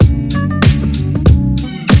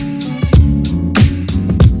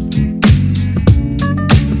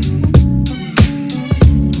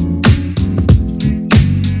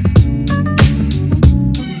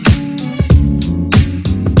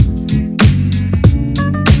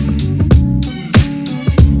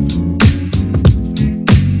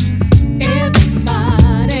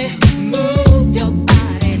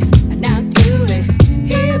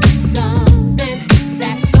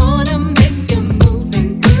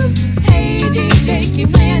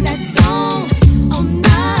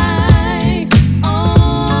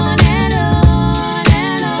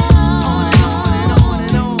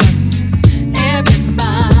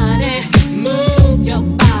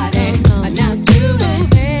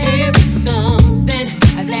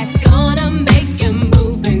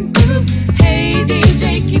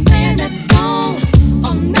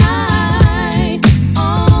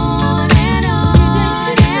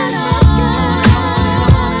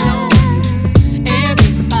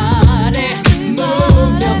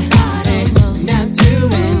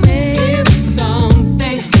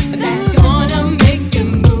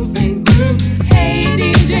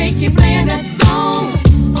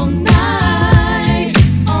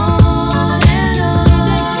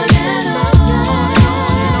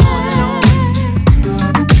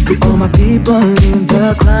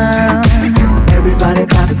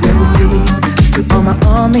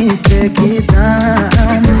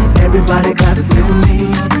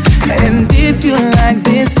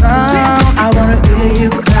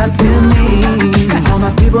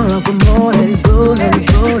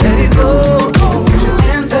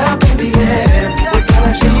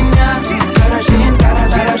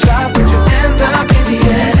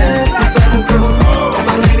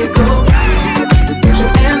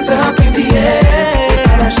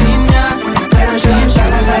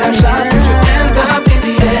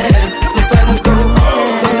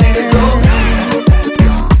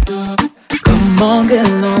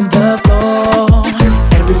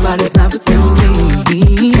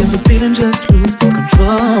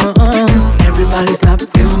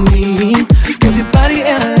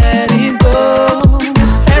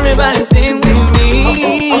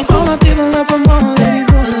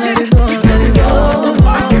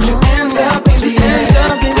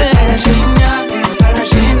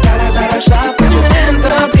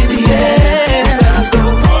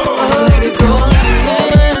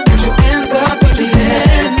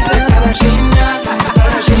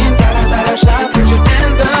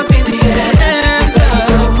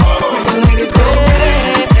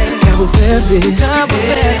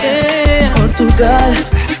Portugal,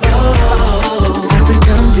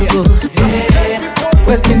 African people,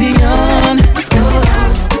 West Indian,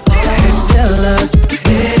 fellas,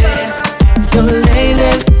 your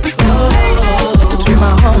ladies, to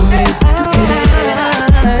my homies,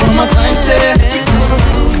 one more time say.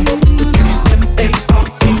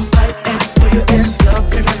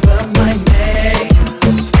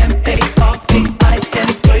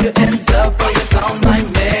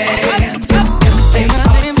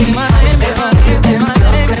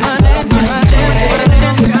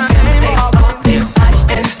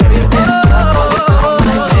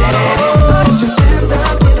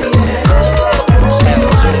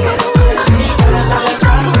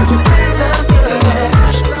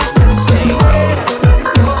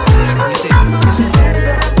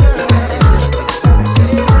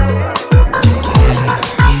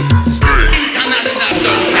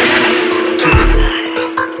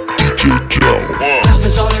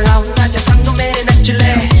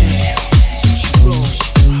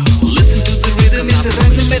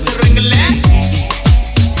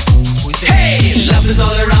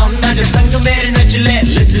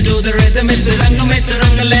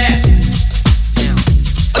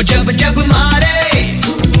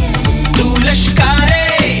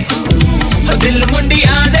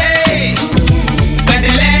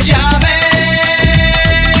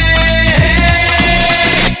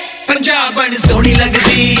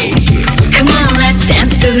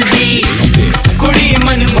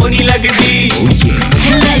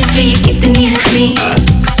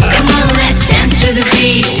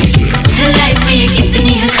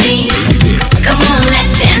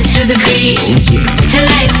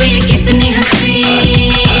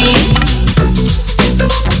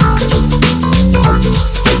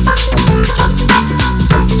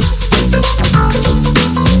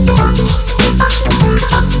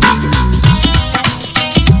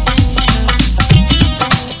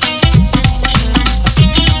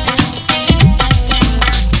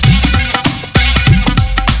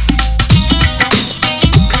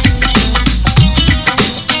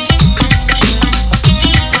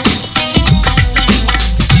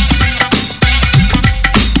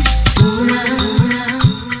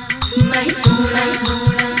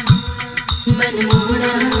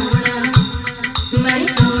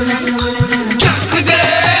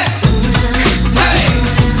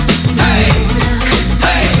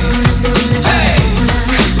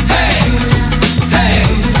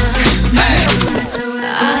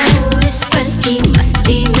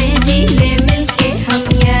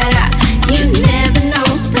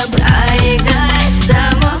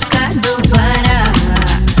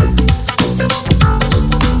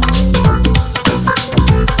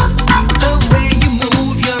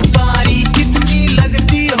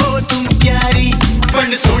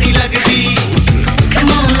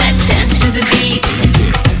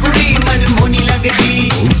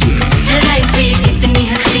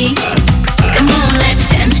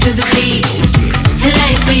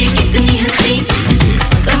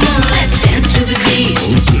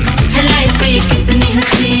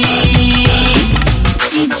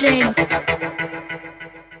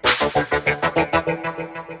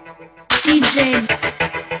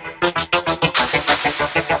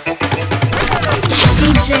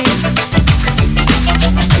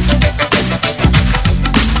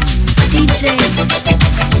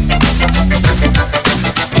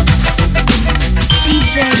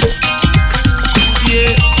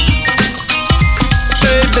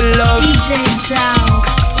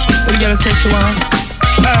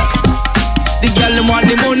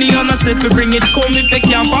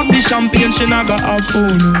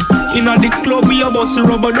 Inna the club, we a bust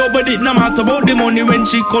rubber double it. No matter about the money when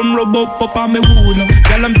she come rub up on me wood.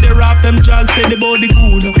 Girl, I'm tear off them jaws, say the body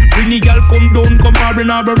good. When the girl come down, come in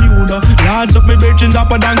a Bermuda. Large up me virgin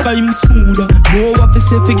dapper than him smooth. Go up and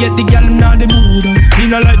say forget the girl inna the mood.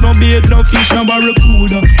 Inna like no bait, no fish, no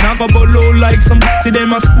barracuda. Knock up a low like some to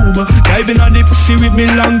them a scuba. Diving on the pussy with me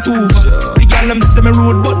long tube. The girl them say me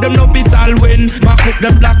rude, but them no fit all win. Mark up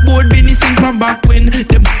the blackboard, Benny sing from back when.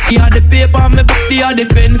 Them had the paper, me body had the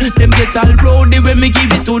pen. Them get all rowdy when me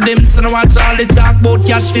give it to them. So now watch all the talk about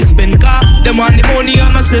cash fi spend. Car them want the money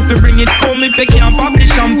on myself fi bring it come. If you can't pop the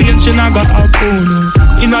champagne, she not got a phone.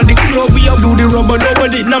 Inna the club we a do the rubber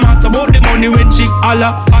double it. No matter about the money when she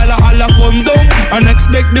holla, holla, holla come down and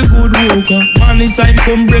expect the good worker. Money time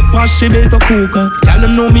come breakfast she better cook her. Y'all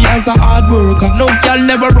them know me as a hard worker. No y'all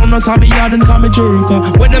never run out of me yard and call me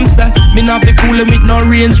jerker. When them say, me not fi foolin' with no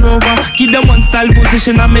Range Rover. Give them one style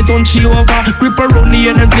position and me don't she over. Grip around the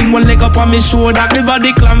end and fling one leg up on me shoulder. Give her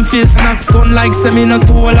the clam face, knock stone like semi no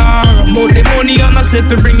taller. But the money on herself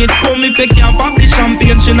to bring it come. If you can't pop the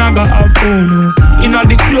champagne, she not got have fun. Inna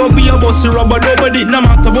the club we a bust rubber double it. No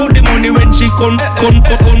matter about the money when she come.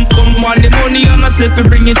 Want the money on herself to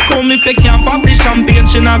bring it come. If you can't pop the champagne,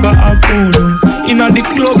 she not got have fun. Inna the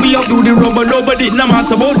club we a do the rubber double it. No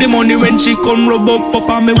matter about the money when she come. Rub up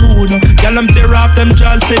on me wood. Girl I'm tear off them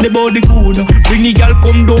jaws, say the body good. Bring the girl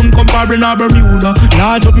come down, come parent or Bermuda.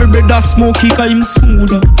 Large up me brother smoky, cause him smooth.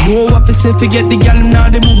 Know what to say, forget the girl in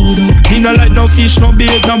the mood. Me no like no fish, no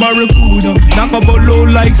bait, no barracuda. Knock up a low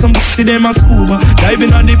like some pussy, them a scuba.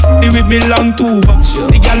 Diving on the p***y with me long tuba.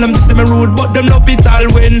 The girl them say me rude, but them love it all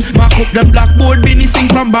when. Mark up them blackboard, Benny sing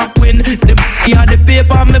from back when. Them p***y had the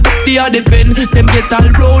paper, me p***y had the pen. Them get all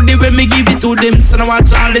rowdy when me give it to them. So now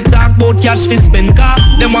watch all the talk about cash fi spend. Car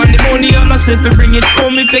them want the money on herself to bring it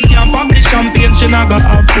come. If they can't pop the champagne, she not got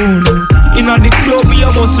have fun. Inna the club we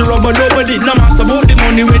a bust rubber double it. No matter about the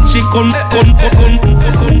money when she come.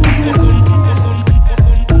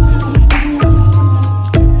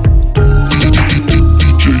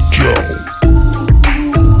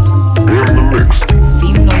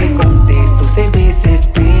 Si no le contesto se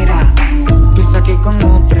desespera. Piensa que con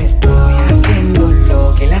otra estoy haciendo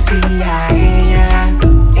lo que le hacía a ella.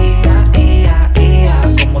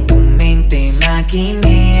 Como tu mente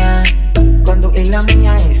maquinea. Cuando en la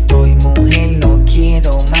mía estoy, mujer, no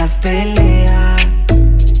quiero más pelea.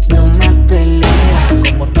 No más pelea.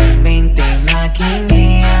 Como tu mente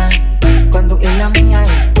maquinea. Cuando en la mía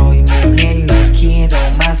estoy, mujer, no quiero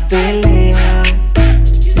más pelea.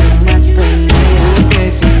 No más pelea.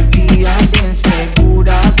 Me sentía bien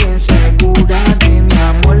segura de mi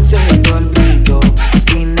amor. Se te olvidó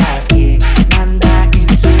que nadie manda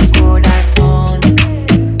en su corazón.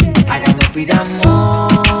 Ahora me pide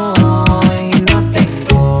amor y no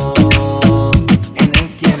tengo. En el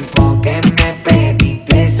tiempo que me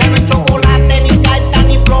pediste, No es chocolate, ni carta,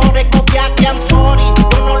 ni flores, copiaste, I'm sorry.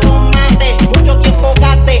 Yo no lo maté, mucho tiempo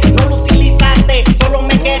gasté, no lo utilizaste, solo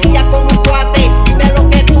me quería con un cuate. Dime lo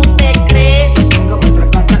que tú te crees. tengo otra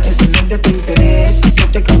gata, eso no es de tu interés. No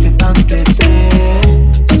te cause tanto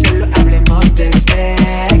estrés. Solo hablemos de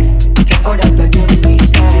sex, que ahora tú eres mi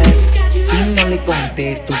ex. Si no le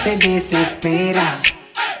contesto se desespera.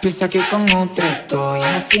 Piensa que con otra estoy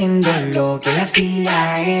haciendo lo que le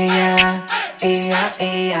hacía a ella.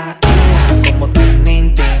 Como tu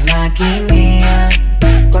mente maquinea.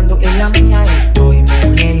 Cuando en la mía estoy,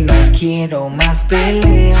 mujer, no quiero más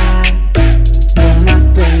pelea. No más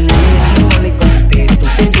pelea. Si no le contesto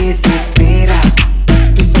se desespera.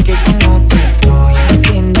 Piensa que con otra estoy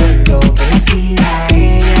haciendo lo que le hacía a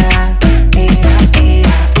ella.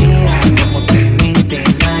 Como tu mente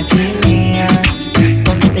maquinea.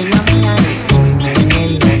 Cuando en la mía estoy, mujer,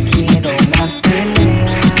 no quiero más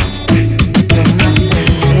pelea. No más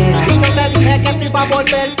pelea. Y yo te dije que te iba a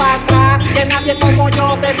volver para atrás, que nadie como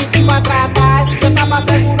yo te iba a tratar. Yo estaba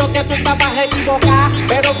seguro que tú estabas equivocada,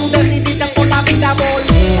 pero tú decidiste por la vida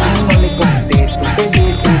volver. No le contesto se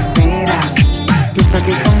desespera. Piensa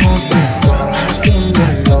que con otra estoy haciendo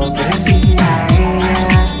lo que le hacía a ella.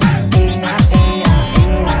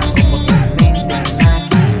 Como tu mente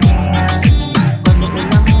maquinea. Cuando en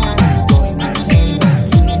la mía estoy, mujer, no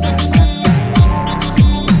quiero más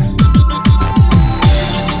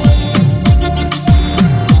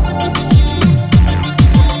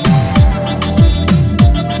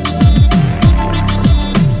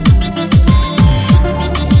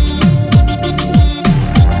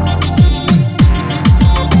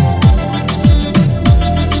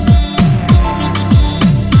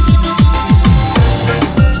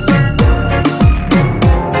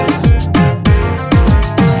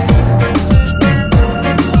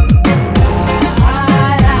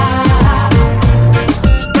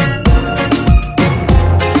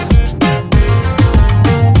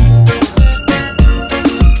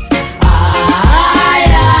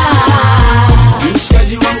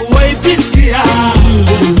Mshikaji wangu waipisikia,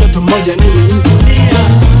 huyu mtoto mmoja nilimvunia.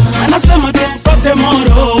 Anasema tumfuate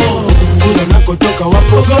Moro, kule nakotoka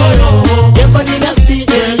Wapogoro. Yeko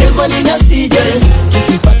ninasije,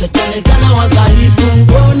 tukifata tuonekana wadhaifu.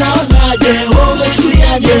 Wewe unaonaje, wewe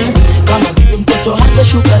umechukuliaje, kama vipi mtoto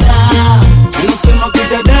hatashuka da? Anasema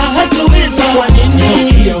kujada hataweza, kwa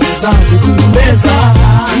nini? Pia wazazi kumbeza,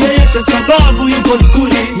 yeyote sababu yupo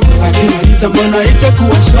skuli, akimaliza mbona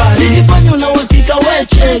itakuwa shwari. Silifanya una uhakika we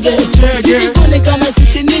chege, silikone kama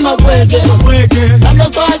sisi ni mabwege. Labda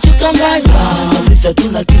kwa chukanganya, sisi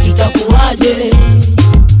hatuna kitu takuwaje.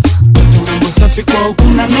 Toto mambo safi kwao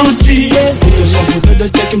kuna noti. Utoshavu dada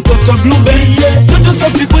cheki mtoto blueberry. Toto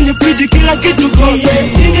safi kwenye friji kila kitu gosi.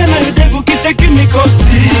 Inge na yudevu kicheki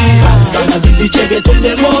mikosi. Sana vipi chege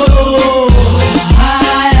twende moro.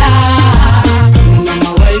 Mama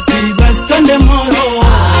waipi basi twende moro.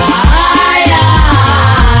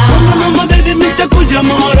 Mama baby mitakuja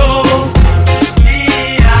moro.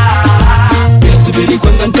 Subiri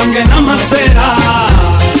kwanza ntonge na masera.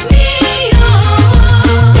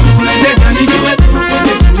 Kama kuna ndeta nijue,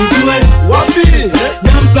 nijue Wapi?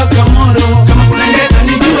 Dampaka moro. Kama kuna ndeta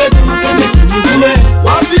nijue, nijue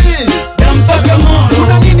Wapi? Dampaka moro.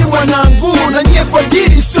 Kuna nini wanangu? Na nyie kwa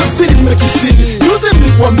diri sio siri mmekisiri. Juzi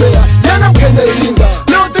mlikuambea, jana mkenda Iringa.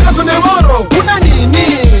 Leo tena twende moro. Kuna nini?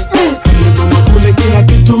 Mama kule kila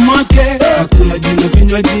kitu make. Hakuna jina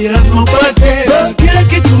vinywaji lazima upate. Kila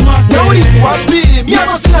kitu make. Nauli wapi?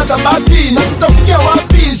 Miano sina tabati. Na tutafikia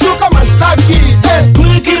wapi? Sio kama staki.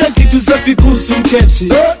 Kule kila kitu safi kuhusu keshi.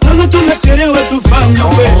 Naona tunachelewa tufanye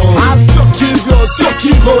upesi. Sio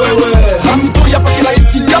kivyo wewe. Hamtoi hapa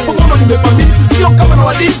kirahisi. Japo mbona nimepamisi. Sio kama na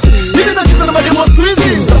wadisi. Hili nacheza na mademo siku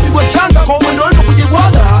hizi. Tapigwa changa kwa mwendo wenu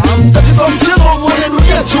kujibwaga. Mtacheza mchezo wa mwone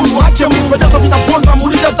dunia chungu. Haki ya mpedezo vinaponza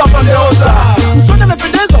muuliza tafandeoza. Mswede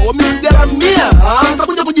amependeza wamemgaramia.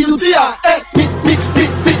 Mtakuja kujijutia.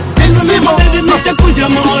 Nzima baby mtakuja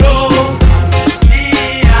moro.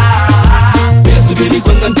 Subiri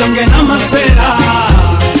kwanza ntonge na masera.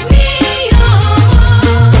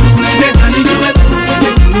 Kama kuna ndeta nijue,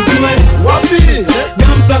 nijue Wapi?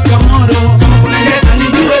 Dampaka moro. Kama kuna ndeta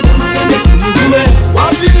nijue, nijue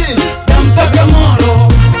Wapi? Dampaka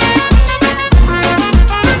moro.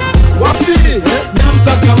 Wapi?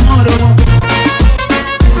 Dampaka moro.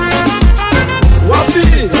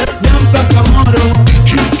 Wapi? Dampaka moro.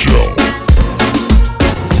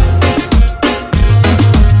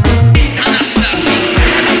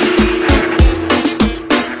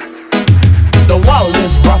 The world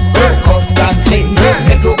is rough constantly.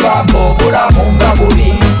 Netugambo buramunga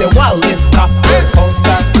bubi. The world is tough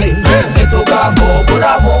constantly. Netugambo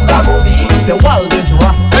buramunga bubi. The world is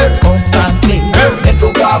rough constantly.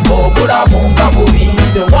 Netugambo buramunga bubi.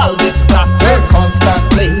 The world is tough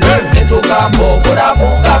constantly. Netugambo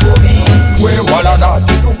buramunga bubi. Wewalana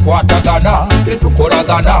tetukwatagana,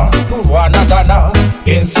 tetukolagana, tulwanagana.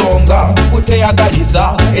 Ensonga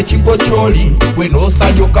kuteyagaliza ekigo kyoli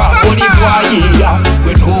gwenosanyuka oli bwayiya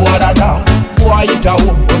gwenowalana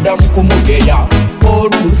bwayitawo odamu kumugeya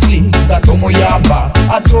oluusi nga tomuyamba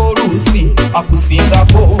ate oluusi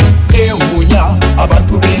akusingako ewuunya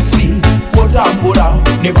abantu b'ensi bwotambula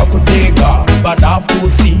ne bakuteega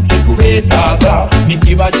banafuusi tetubeetaaga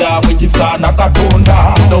mitima gyabwe kisaana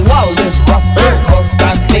Katonda. The world is rough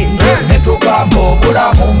constantly. Netugamba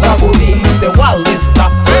obulamu nga bubi. The world is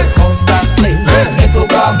tough constantly.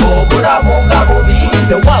 Netugamba obulamu nga bubi.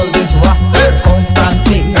 The world is rough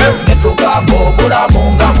constantly. Netugamba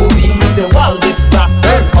obulamu nga bubi. The world is tough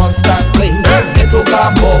constantly.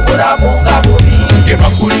 Netugamba obulamu nga bubi.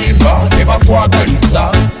 Tebakulimba,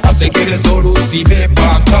 tebakwagaliza, asekereza oluusi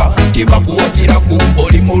beepanka, tebakuwagira ku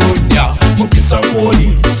oli mulunnya, mukisa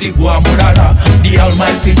gw'oli si gwa mulala. The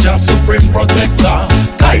Almighty Jah Supreme Protector,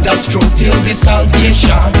 guide us through till the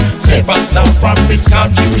salvation. Save us now from this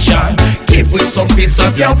confusion. Keep with some peace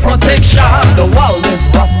of your protection. The world is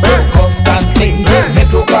rough constantly.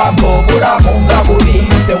 Netugamba obulamu nga bubi.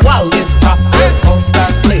 The world is tough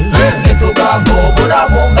constantly. Netugamba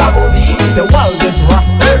obulamu nga bubi. The world is rough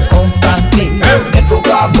constantly.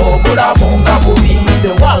 Netugamba obulamu nga bubi.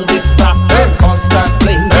 The world is tough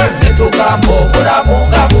constantly. Netugamba obulamu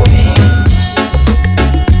nga bubi.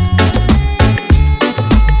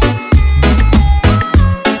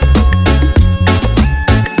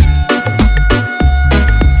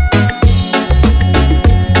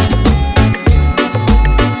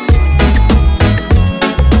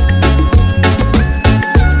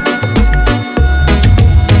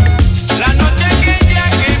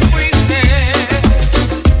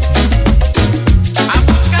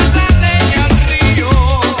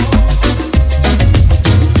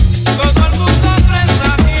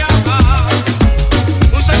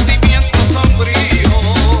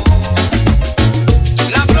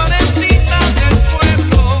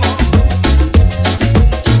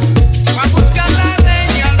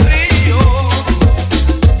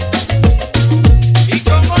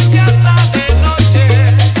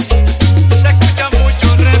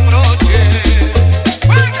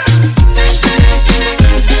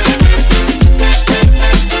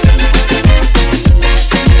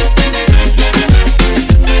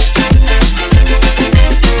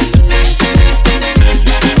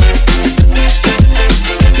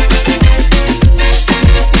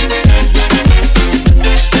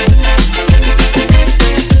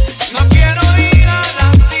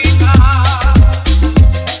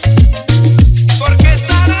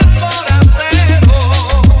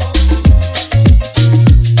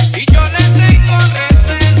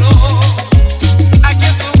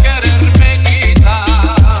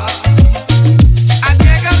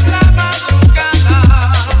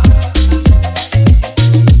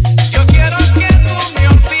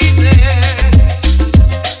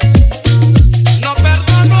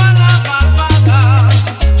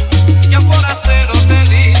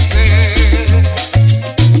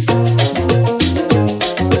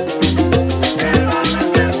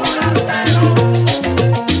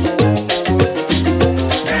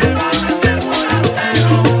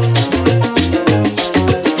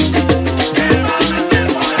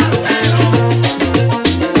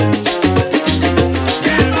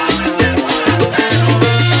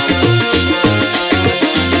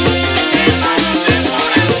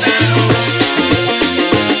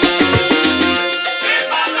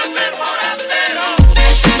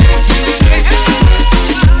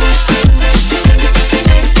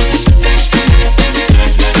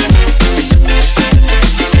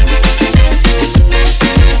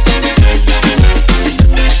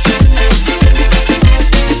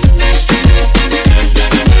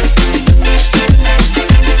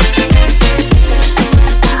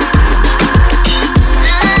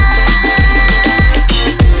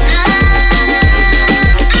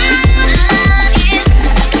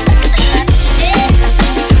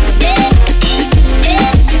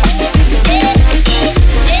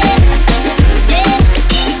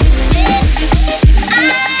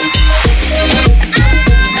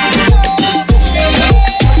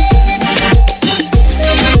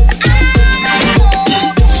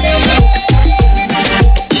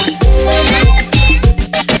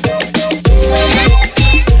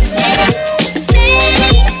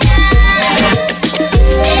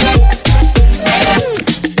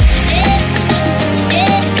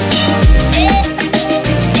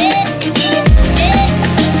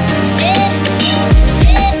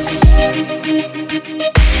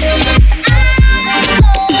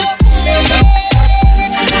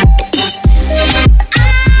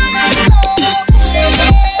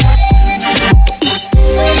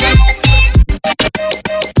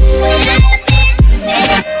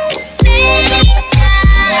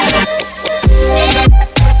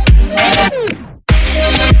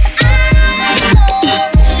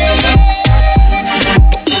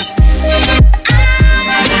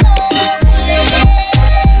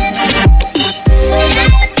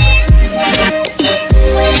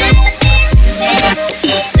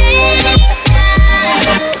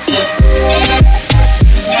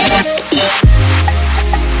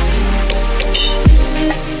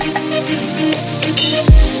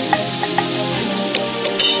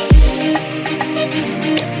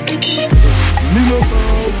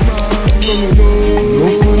 No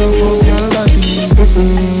wanna fuck your body.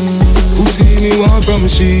 Pussy me want from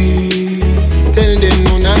she. Tell them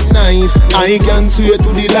no not nice. I can swear to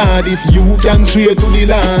the Lord if you can swear to the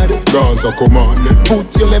Lord. Gaza command.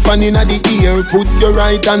 Put your left hand in the ear, put your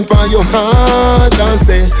right hand on your heart and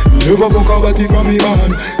say, never fuck a body from me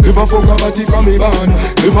man. Never fuck a body from me man.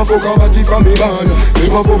 Never fuck a body from me man.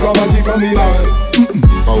 Never fuck a body from me man.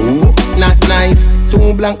 Oh, not nice.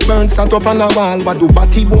 Two black birds sat up on a wall. What do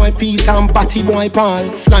Batty Boy Peter and Batty Boy Paul?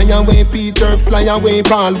 Fly away Peter, fly away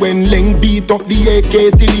Paul. When Leng beat up the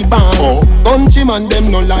AK till he ball. Countryman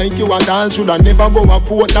them no like you at all. Shoulda never go a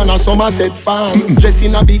Portland or Somerset Farm. Dress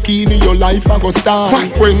in a bikini, your life a go start.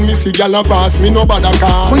 When me see gyal a pass, me no bother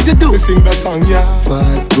call. What you do? Me sing the song, yeah.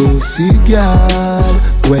 Fat pussy gyal,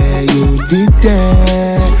 where you did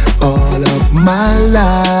there all of my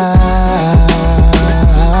life.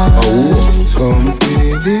 Oh, come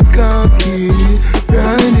feel the cocky,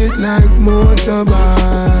 ride it like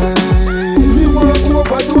motorbike. Me want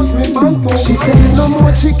overdose me bank book. She said no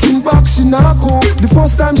more chicken back, she not cook. The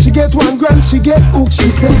first time she get $1,000, she get hooked. She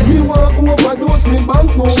said me want overdose me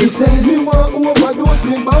bank book. She said me want overdose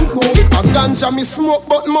me bank book. A ganja me smoke,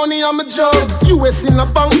 but money on my drugs. US in a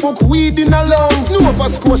bank book, weed in a lungs. Nova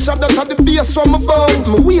Scotia, that at the base from my bones.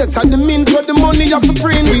 Me wait at the mint where the money have to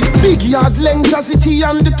print. With big yard length, Jazzy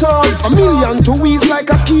and the thugs. $1 million to wheeze like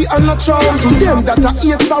a key and a trunk. To them that a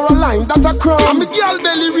 8 are a line, that a crumbs. And me girl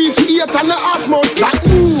belly reach 8.5 months. Like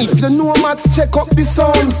if you know maths, check up the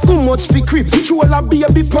sums. Too much for crips, troll a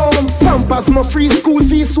baby pumps. Pampers my free school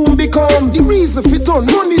fee soon becomes the reason for done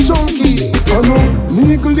money junkie. I know,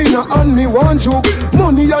 niggle in a hand me one joke.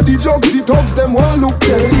 Money a the jug, the dogs them one look.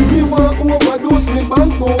 Then me want overdose me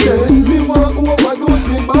bank book. Then me want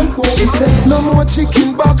overdose me bank book. She said no more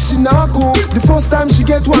chicken back, she not cook. The first time she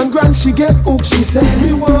get $1,000, she get hooked. She said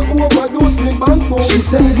me want overdose me bank book. She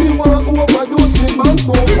said me want overdose me bank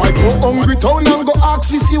book. Why go hungry town and go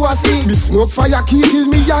ask me see what see? Me smoke fire key till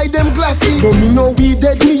me eye them glassy. No me know we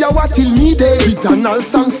dead, me a what till me dead. Eternal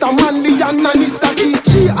songster manly and nanny stacky.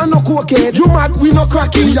 She a no cokehead, you mad we no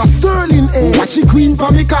cracky. We a sterling eh, watch she queen pa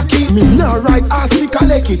me cocky. Me no ride ass me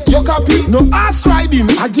collect it, you copy. No ass riding,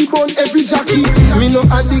 I debone every jockey. Me no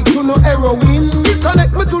addict to no heroin.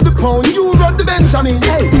 Connect me to the pound, you run the Benjamin.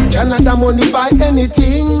 Hey, Canada money buy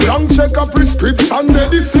anything. Long check a prescription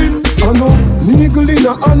medicine. I know, niggle in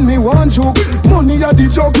a hand me one joke. Money a the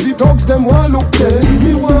jug, the dogs them one look. Then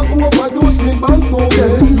me want overdose me bank book.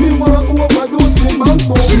 Then me want overdose me bank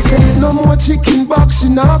book. She said no more chicken back, she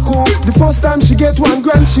not cook. The first time she get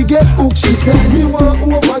 $1,000, she get hooked. She said me want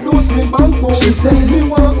overdose me bank book. She said me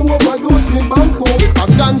want overdose me bank book. A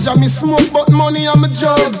ganja me smoke, but money on my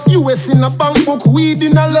drugs. US in a bank book, weed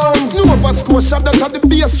in a lungs. Nova Scotia, that at the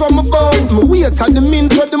base from my bones. Me wait at the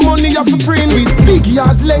mint where the money have to print. With big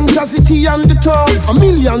yard length, Jazzy and the thugs. $1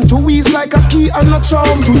 million to wheeze like a key and a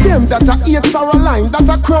trunk. To them that a 8 are a line, that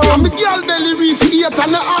a crumbs. And me girl belly reach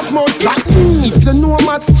 8.5 months. Like if you know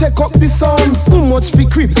maths, check up the sums. Too much for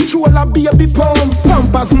crips, troll a baby pumps.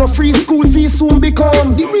 Pampers my free school fee soon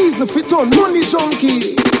becomes the reason for done money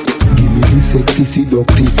junkie. Give me the sexy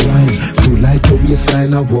seductive wine. To like your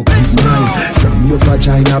waistline and walk with mine. From your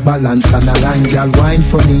vagina balance and a line. Girl wine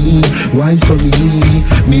for me, wine for me.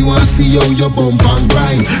 Me want see how your bump and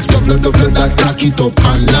grind. Double that cock it up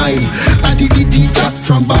and line. I did the teacher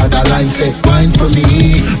from borderline. Say wine for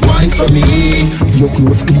me, wine for me. Your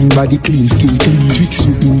clothes clean, body clean, skin clean. Tricks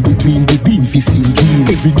you in between the beam fi sing clean.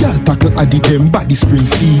 Every girl tackle at the dem body spring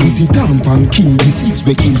steel. With the tampon king, this is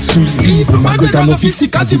where king swing Steve. My girl no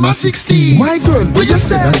physical, as him a 16. My girl, but you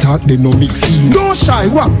say that talk they no mixing. Don't shy,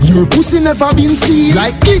 what? Your pussy never been seen.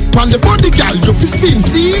 Like kick on the body, girl, you fi spin,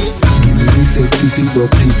 see? Give me the sexy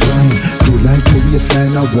seductive wine. Do like your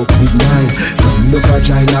waistline, I walk with mine. From your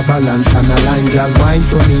vagina balance and a line. Girl, wine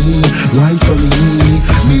for me, wine for me.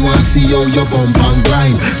 Me want see how your bump and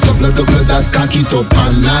grind. Double that cock it up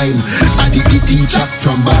and line. I did the teacher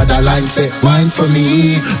from borderline. Say wine for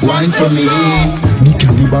me, wine for me. The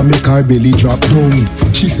caliber make her belly drop down.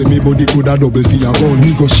 She say me body coulda double for a gun.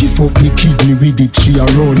 Me go shift up the kidney with it, she a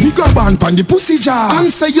run. Me go ban pan the pussy jar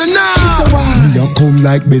and say you nah. She say why? Me a come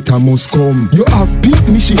like better must come. You have pick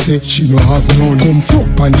me, she say she no have none. Come fuck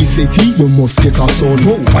pan the city, you must get a son.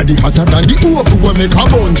 Oh, body hotter than the oven we make a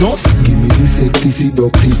bun. Just give me the sexy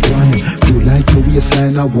seductive wine. Do like your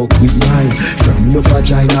waistline, I walk with mine. From your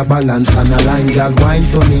vagina balance and a line. Girl wine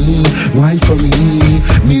for me, wine for me.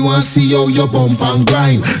 Me want see how your bump and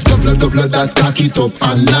grind. Double that cock it up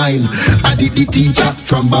and line. I did the teacher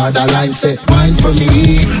from borderline. Say wine for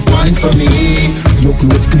me, wine for me. Your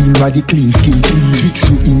clothes clean, body clean, skin clean. Fix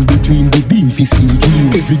you in between the beam, fissing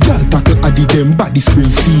clean. Every girl tackle addy them body spray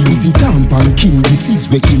steam. Put the damp and king, this is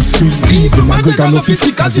where king scream. Steve, the McGregor no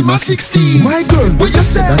physique as him a 16. My girl, what you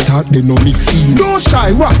say? That talk them no mixing. Don't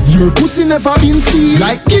shy, what? Your pussy never been seen.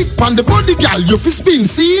 Like kick on the body, girl, you fi spin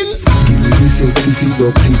scene. Give me the sexy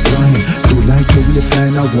seductive wine. Do like your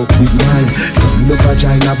waistline, I walk with mine. From your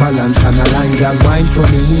vagina balance and a line, girl, wine for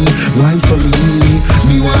me, wine for me.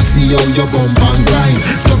 Me want see how your bum and grind.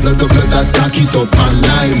 Double that cock it up and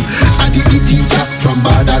line. I did the teacher from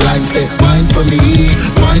borderline. Say wine for me,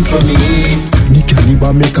 wine for me. The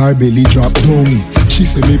caliber make her belly drop down. She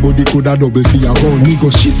say me body coulda double for your gun. Me go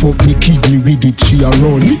she fuck me kidney with it, she a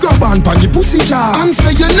run. Me go ban pan the pussy jar.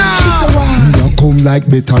 Answer you now. She say why? Me a come like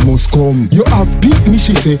better must come. You have beat me,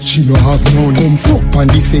 she say she no have none. Come fuck pan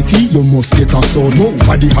the city, you must get a son.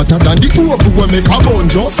 Nobody hotter than the oven will make a bun.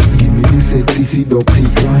 Just give me the sexy seductive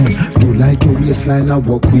wine. Do like your waistline, I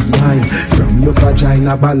walk with mine. From your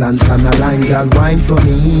vagina balance and a line, girl, wine for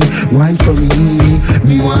me, wine for me.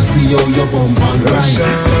 Me want see how your bum and grind.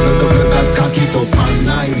 That cock it up and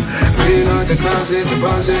line. Clean out the closet, the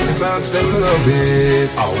bars in the clocks, them love it.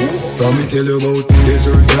 From me tell you about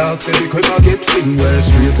desert clocks, say the quicker get fling where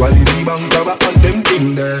straight while the bank cover and them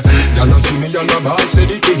thing there. Y'all see me on the ball, say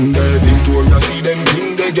the king there. Victoria see them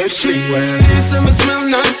king they get fling where. Some smell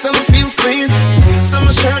nice, some feel sweet. Some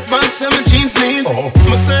shirt but some jeans neat.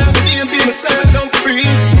 Myself, baby, myself, don't freak.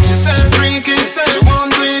 She said freaking, said she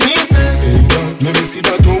want to it, he said. Hey girl, let me see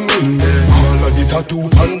that tongue in there. All of the tattoo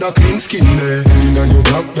and the clean skin there. Inna your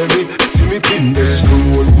blackberry, see me pin there.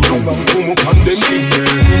 Scroll, go down and come up and them in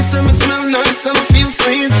there. Some smell nice, some feel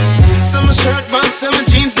sweet. Some shirt but some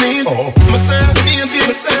jeans neat. Myself, baby,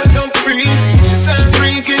 myself, don't freak. She said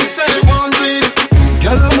freaking, said she want to it.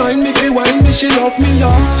 Girl, I mind me, fi wine me, she love me, yeah.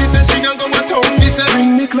 She said she gon' go and told me, said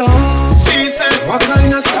bring me close. She said, what kind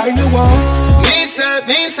of style you want? Me said,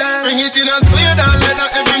 bring it in a suede and leather,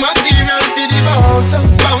 every material for the boss.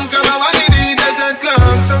 Bam, come on, what it be, desert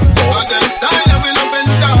clocks. But them style, I will up and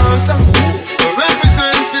dance.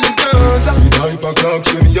 Represent for the girls. The type of clocks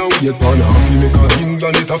when me a wait on. Half you make a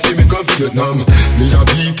England, it half you make a Vietnam. Me a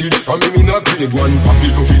beat it from me in a grade one. Pop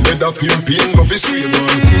it, love it, leather, pimpin', love it, sweet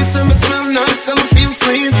one. Some smell nice, some feel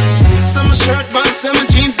sweet. Some shirt but some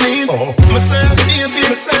jeans neat. Myself, baby,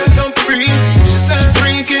 myself, don't freak. She said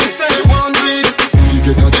freaking, said she want it. If you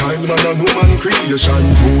get a child, man, a woman creation.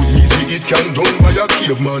 Too easy, it can done by a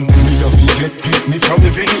caveman. Me a fi get pick me from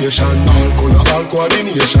every nation. All color, all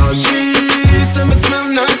coordination. Some smell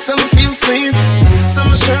nice, some feel sweet.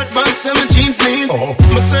 Some shirt but some jeans neat.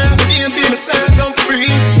 Myself, baby, myself, don't freak.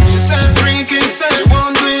 She said freaking, said she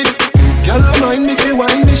want it. Girl, I mind me, fi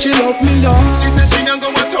wine me, she love me, yeah. She said she gon'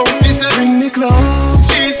 go and told me, said bring me close.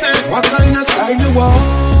 She said, what kind of style you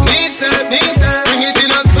want? Me said, bring it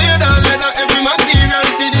in a suede and leather, every material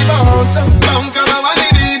for the boss. Bam, come on, what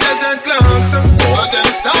it be, desert clocks. But them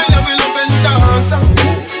style, I will up and dance.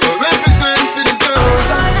 Represent for the girls.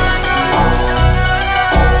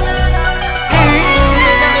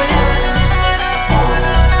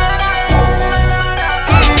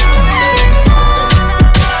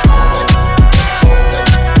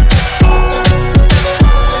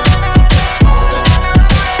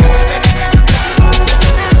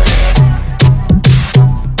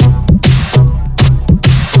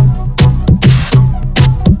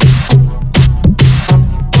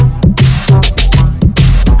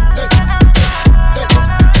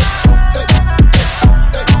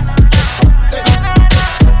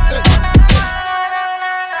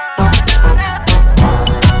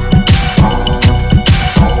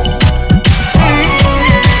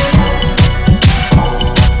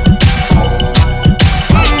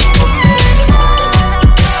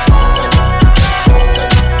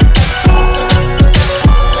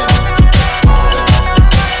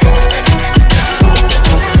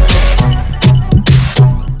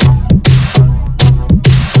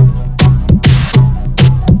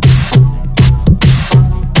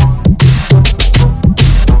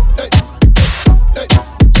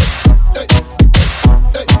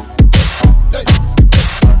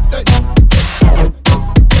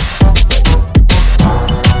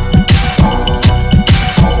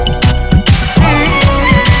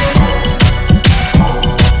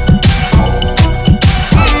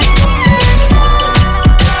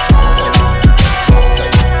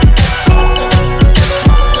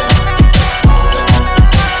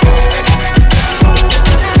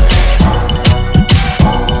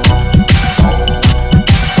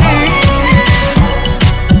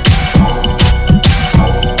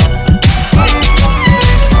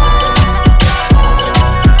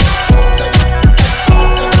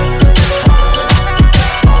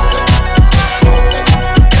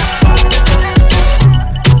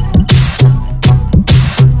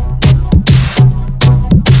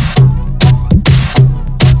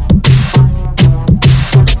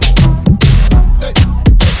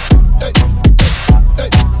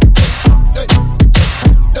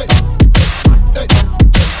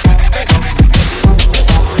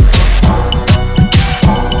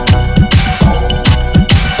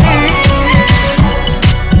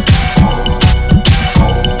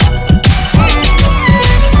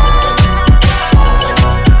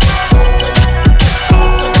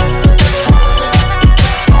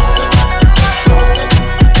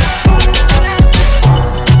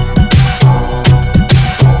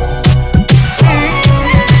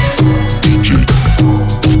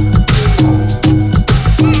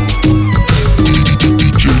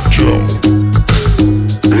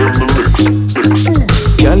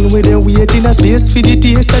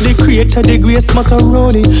 great of the grace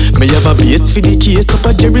macaroni. Me have a base for the case up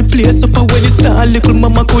a Jerry place up a when it start. Little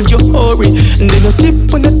mama could you hurry? And then a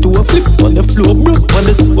tip on the toe, flip on the floor, broke on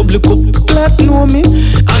the public up. Clap know me.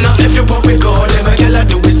 And everybody go, them a girl a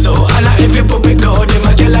do it so. And everybody go, them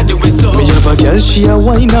a girl a do it so. Me have a girl, she a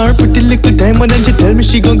wine her pretty little time, and then she tell me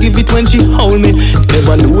she gon' give it when she hold me.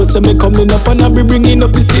 Never know so me coming up and I be bringing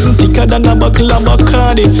up the sitting thicker than a buckle of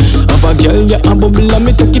Bacardi. Have a girl, yeah, a bubble and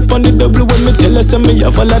me take it on the double when me tell her say me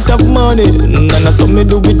have a lot of money. And I saw me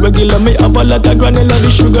do it regular, me have a lot of granula, the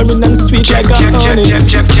sugar in and sweet like a honey.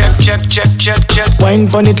 Check. Wine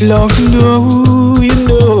pon it love, no, you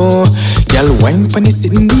know. Girl, wine pon it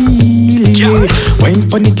sitting real, yeah. Wine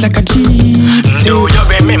pon it like a G. Do you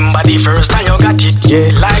remember the first time you got it?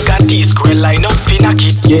 Yeah. Like a T-square line up in a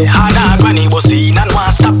kit. Yeah. Hard a granny was in and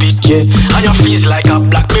want stop it. Yeah. And your face like a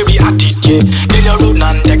blackberry at it. Yeah. Then you run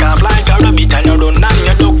and take off like a rabbit. And you run and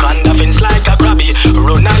you duck on the fence like a grabby.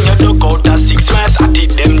 Run and you duck out a 6 miles at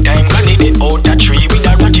it. Them time granny they out a tree with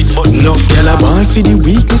a ratchet. But enough girl a ball for the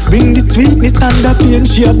weakness, bring the sweetness and the pain.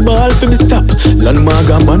 She a ball for me stop. Landmark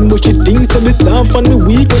a man but she thinks so me soft on the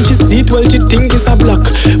weak. When she see it well she think it's a block.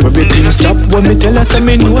 Everything stop when me tell her say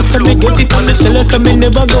me know so me get it. And me tell her say me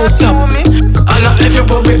never go stop. And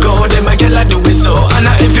everybody go, them a girl a do it so. And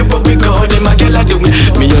everybody go, them a girl a do it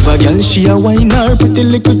so. Me have a girl, she a wine her pretty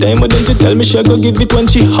little time, and then she tell me she go give it when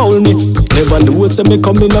she hold me. Never know so me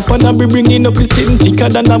coming up and I be bringing up the sitting thicker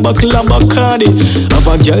than a buckle of Bacardi. Have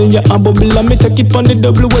a girl, yeah, a bubble and me take it on the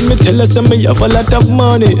double when me tell her say me have a lot of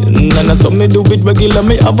money. And I saw me do it regular,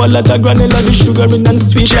 me have a lot of granula, the sugar in and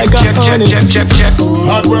sweet like a honey. Check.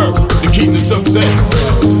 Hard work, the key to success.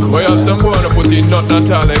 We have some more to put in, not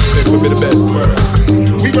talent, it will be the best.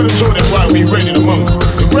 We gonna show them why we reigning among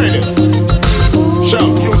the greatest.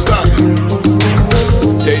 Shout, you start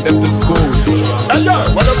it. Take them to school. And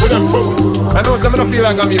yeah, what up with them food? I know some don't feel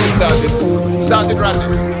like I'm even started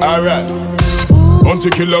running. Alright.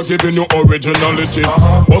 Bounty killer giving you originality.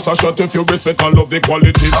 Boss a shot if you respect and love the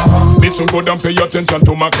quality. Listen good and pay attention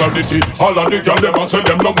to my clarity. All of the girls never say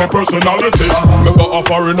them love my personality. Me go a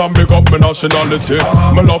foreign and big up my nationality.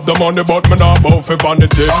 Me love the money but me not bout for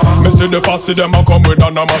vanity. Me see the fussy them a come with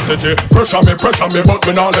animosity. Pressure me but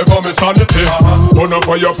me not let go me sanity. Turn up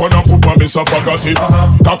fire pon a poop and me so forgot it.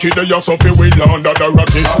 Cocky the your Sophie wheel under the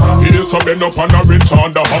rocket. He's so bend up and a rich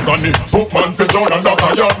under hogany. Book man for Jordan, that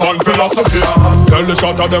a your man philosophy. Tell the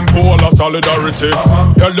shot of them full of solidarity.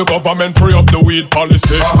 Tell the government free up the weed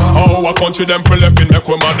policy. How a country them pre-left in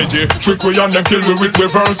equanimity. Trick we and then kill we with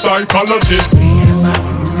reverse psychology. Me and my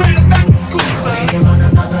crew, back to school, say we're on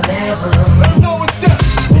another level. Let know it's that.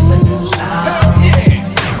 With the new sound. Hell yeah.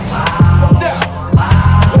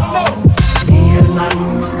 Wow. Me and my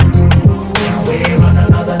crew, we're on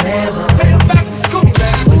another level. Take it back to school,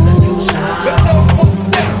 man. With the new sound. Let know it's supposed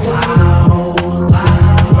to be that.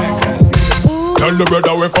 Tell the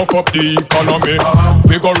brother we fuck up the economy.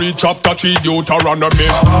 Figure reach chapter 3 Deuteronomy.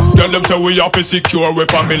 Tell them say we have to secure we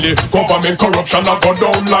family. Government corruption a go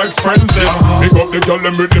down like frenzy. Pick up the girl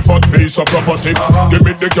them with the fat piece of property. Give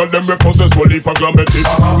me the girl them we possess will leave a glamity.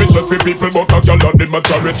 Me check for people but a girl are the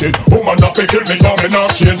majority. Woman have to kill me now me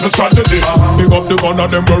not change the strategy. Pick up the gun and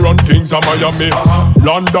them we run things in Miami.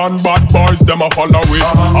 London bad boys them a follow we.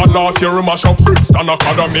 And last year we mash up Brixton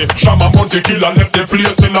Academy. Shama Monte killer left the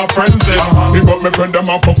place in a frenzy. Pick up me friend them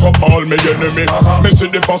a fuck up all me enemy. Me see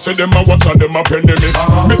the fussy them a watch and them a penny me.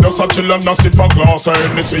 Me just a chill and a sip a glass of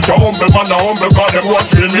Hennessy. You humble man a humble cause them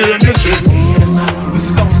watching me energy. This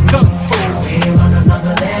is how it's done for. We're on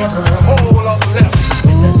another level. Whole other level.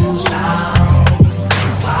 With the new sound.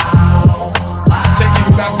 Wow. Take you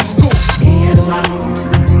back to school. Me and my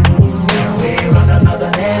crew, we're on another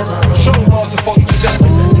level. Show them how it's supposed to be done.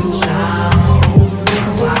 With the new sound.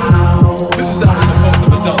 Wow. This is how it's supposed to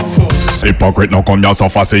be done for. Hypocrite no come here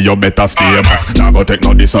suffer, say you better stay back. Now go take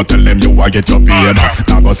no this and tell them you a get your pay back.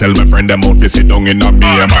 Now go sell my friend them out to sit down in a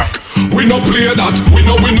Maybach. We no play that, we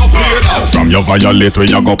no play that. From you violate we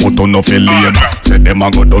you go put on no failure. Say them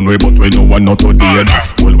a go done way but we know one not to do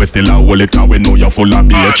that. Well we still a hold it cause we know you full of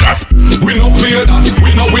beer chat. We no play that,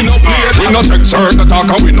 we no play that. We no take certain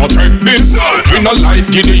talk and we no take this. We no like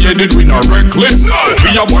giddy headed, we no reckless.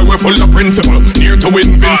 We a boy we full of principle, near to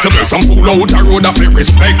invincible. Some fool out the road if they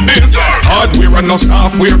respect this. Hardware and no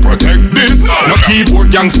software protect this. No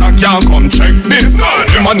keyboard gangster can't come check this.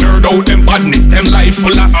 Them a nerd out them badness, them life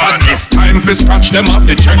full of sadness. Time for scratch them off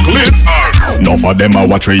the checklist. Enough of them a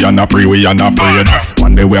watch we and a pray we and a pray that.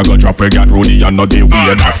 One day we a go drop we got Rudy and not the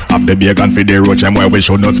weird that. Have the bacon for the roach and where we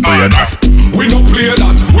should not spray that. We no play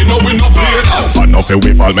that, we no play that. Enough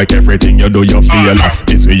we fall, make everything you do you feel.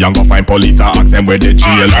 This way you go find police and ask them where they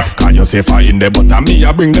jail. Can you say fire in the butt and me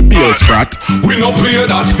I bring the bill sprat. We no play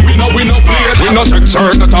that, we no play that. We no take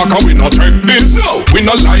certain talk and we no take this. We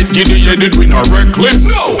no light giddy headed, we no reckless.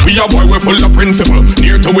 We a boy we full of principle,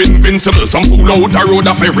 near to invincible. Some fool out a road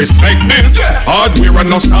if I respect this. Hardware and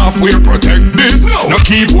no software protect this. No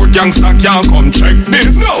keyboard gangster can't come check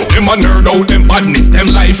this. Them a nerd out them badness, them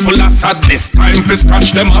life full of sadness. Time for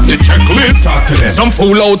scratch them off the checklist. Some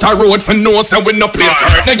fool out a road for no so we no play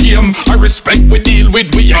certain game. I respect we deal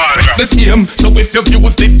with, we expect the same. So if your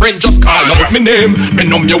views different, just call out my name. Me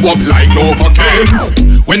numb you up like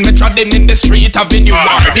Novocaine. When me treading in the street, avenue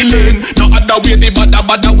or the lane. No other way the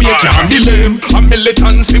bada way can't be lame. A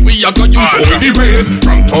militancy we a go use all the ways.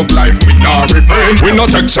 From talk life we not refrain. We no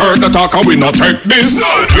take certain talk and we no take this.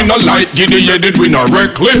 We no light giddy headed, we no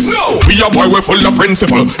reckless. We a boy we full of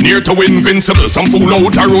principle, near to invincible. Some fool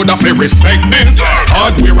out a road if they respect this.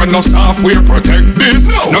 Hardware and no software protect this.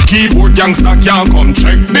 No keyboard gangster can't come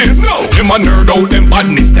check this. Them a nerd out them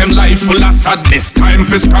badness, them life full of sadness. Time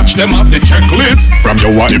for scratch them off the checklist. From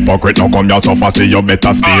you a hypocrite, now come your suffer, say you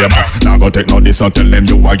better stay back. Now go take no this and tell them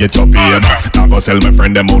you a get your pay back. Now go sell my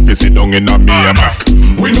friend them out fi sit down in a me back.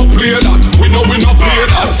 We no play that, we no play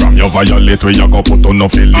that. From you violate we a go put on no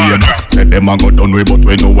failure. Say them a go done with but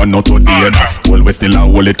we no one not today. Well we still a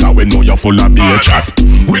hold it cause we know you full of beer chat.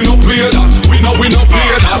 We no play that, we no play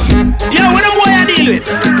that. Yo, what them boy I deal with?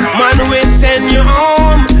 Man we send you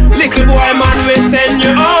home. Little boy man we send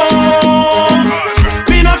you home.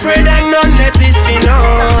 Be not afraid that none let this be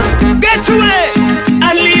known. Get to it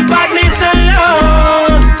and leave badness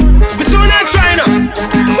alone. We soon not try now.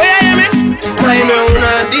 Oh yeah, hear me? I know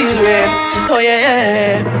not deal with. Oh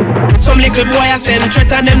yeah. Some little boy I send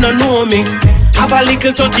threat and them don't know me. Have a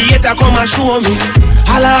little 38 come and show me.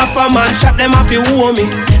 All half a man shot them off you woo me.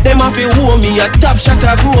 Them off you woo me, a top shot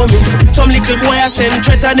a grow me. Some little boy I send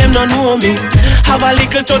threat and them don't know me. Have a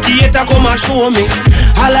little 38 come and show me.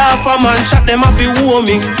 All half a man shot them off you woo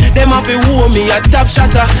me. Them off you woo me, a top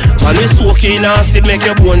shot a. Man we soaking acid make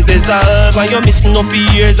your bones dissolve. And you missing up for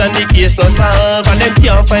years and the case no solve. And them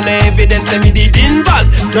can't find the evidence and me did involve.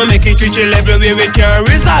 No make it reach a level where we can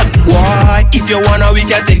resolve. Why? If you wanna we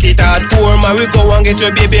can take it hardcore. Man we go and get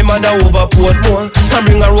your baby mother over Portmore. And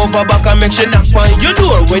bring her over back and make she knock on your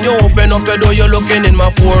door. When you open up your door, you're looking in my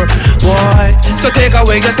four. Boy, so take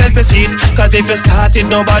away your self-esteem. Cause if you start it,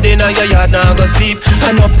 nobody in your yard now go sleep.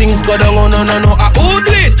 Enough things go down, no, who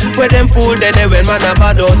do it? Where them fool dead, when man a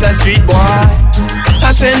bad out the street, boy.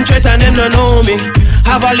 I send threat and them don't know me.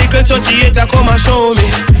 Have a little 38 come and show me.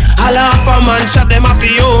 All half a man shot them off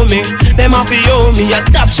you me. Them off you me, a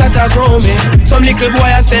top shot a grow me. Some little boy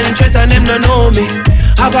I send threat and them don't know me.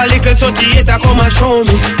 Have a little 38 come and show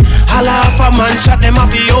me. All half a man shot them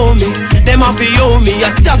off you me. Them off you me,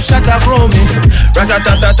 a top shot a grow me.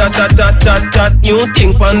 Rat-a-tat-tat-tat-tat-tat-tat. New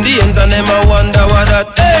thing pon the ends and them a wonder what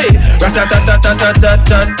that. Hey,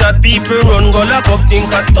 rat-a-tat-tat-tat-tat-tat-tat. People run go lock up,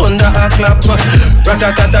 think a thunder a clap.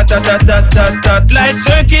 Rat-a-tat-tat-tat-tat-tat-tat. Light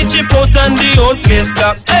circuit chip out and the whole place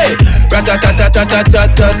black. Hey,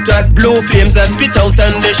 rat-a-tat-tat-tat-tat-tat. Blue flames that spit out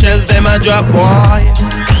and the shells them a drop, boy.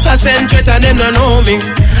 I send threat and them don't know me.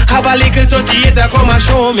 Have a little 38 come and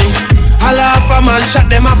show me. All half a man shot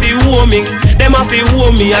them off you woo me. Them off you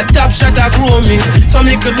woo me, a top shot a grow me. Some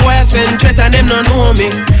little boy I send threat and them don't know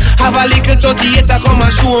me. Have a little 38 come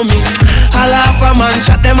and show me. All half a man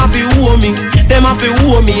shot them off you woo me. Them off you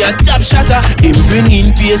woo me, a top shot a. Him bring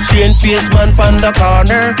in face, train face man pon the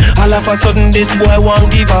corner. All of a sudden this boy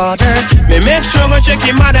won't give order. Me make sure go check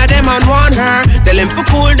him mother them and want her. Tell him for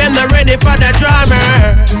cool them not ready for the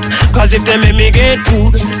drama. Cause if they make me get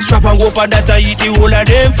food, strap and go for that I eat the whole of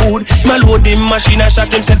them food. My load him machine and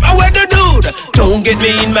shot himself. I wear the dude. Don't get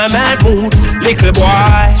me in my mad mood, little boy.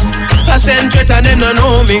 I send threat and them don't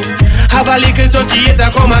know me. Have a little 38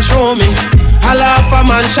 come and show me. All half a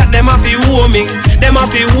man shot them off you woo me. Them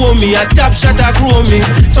off you woo me, a top shot a grow me.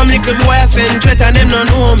 Some little boy I send threat and them don't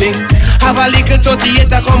know me. Have a little 38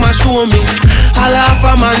 come and show me. All half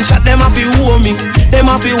a man shot them off you woo me. Them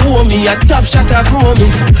off you woo me, a top shot a grow me.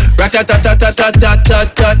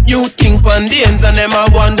 Rat-a-tat-tat-tat-tat-tat-tat. New thing pon the ends and them a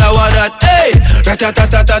wonder what that. Hey,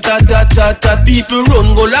 rat-a-tat-tat-tat-tat-tat-tat. People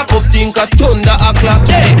run go lock up, think a thunder a clap.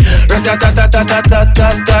 Hey,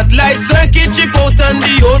 rat-a-tat-tat-tat-tat-tat-tat. Light circuit chip out and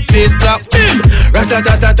the old place black.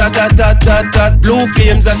 Rat-a-tat-tat-tat-tat-tat-tat. Blue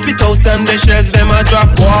flames that spit out and the shells them a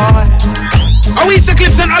drop, boy. I we say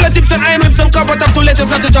clips and all the tips and iron whips and copper top to let the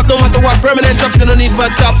flash drop no matter what. Permanent drops in no need for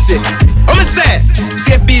topsy. I'ma say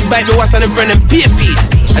CFBs bite me what's on them friend and pay feet.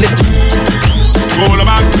 And if Roll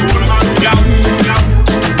about, yeah.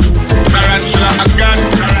 Tarantula a gun.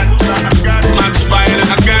 Man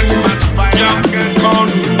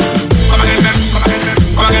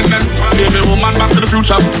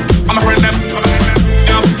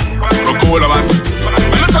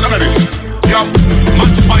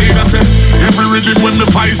rhythm when me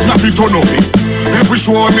vice, me fi turn up it. Every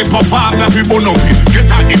show me perform, me fi burn up it. Get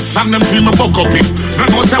a hit song, them feel me buck up it. No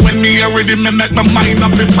know say when me hear rhythm, me make my mind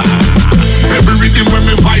up it fire. Every rhythm when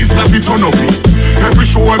me vice, me fi turn up it. Every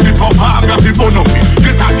show me perform, me fi burn up it.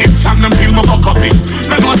 Get a hit song, them feel me buck up it.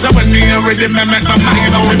 No know say when me hear rhythm, me make my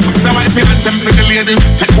mind up it. So I feel them for the ladies,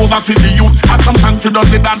 take over for the youth. Have some song for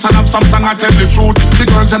the dance and have some song I tell the truth. The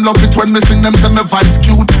girls them love it when me sing them, say me vice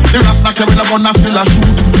cute. The rest not carry the gun, I still a shoot.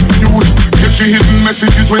 Youth, get your hidden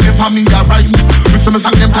messages when they me a rhyme. Me say me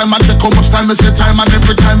song them time and check how much time me say time. And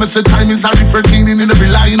every time me say time is a different meaning in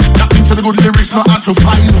every line. That means the good lyrics not hard to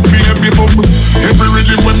find. Baby boom, every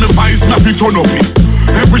rhythm when me vice, me fi turn up it.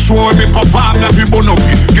 Every show me perform, me fi burn up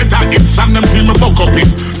it. Get a hit song, them feel me buck up it.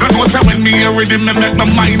 Don't know say when me hear rhythm, me make my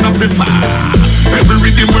mind up it fire. Every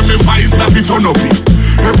rhythm when me vice, me fi turn up it.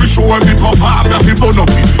 Every show me perform, me fi burn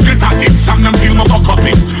up it. Get a hit song, them feel me buck up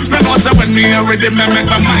it. Don't know say when me hear rhythm, me make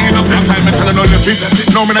my mind up it. Time me telling all the fit.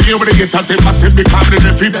 Now me not give the guitar, say massive because me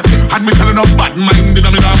the fit. And me telling no bad mind,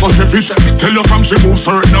 then me not go chef it. Tell you from she move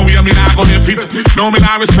certain, now we me not go get fit. Now me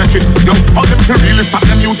not respect it. Yo, how them to really stop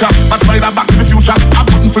them youth? But find back in the future. I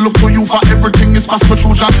wouldn't feel look to you for everything is possible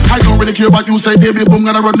future. I don't really care what you say, baby boom,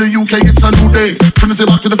 gonna run the UK, it's a new day. Trinity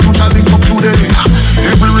back to the future, link up today.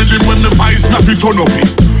 Every rhythm when the vice, me fi turn up it.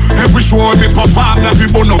 Every show me perform, me fi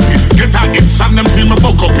burn up it. Get a hit song, them feel me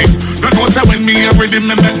buck up it. Don't know say when me hear rhythm,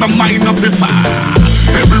 me make my mind up it fire.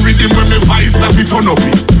 Every rhythm when me vice, me fi turn up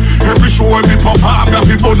it. Every show me perform, me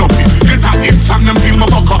fi burn up it. Get a hit song, them feel me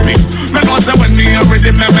buck up it. Don't know say when me hear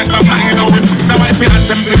rhythm, me make my mind up it. So I feel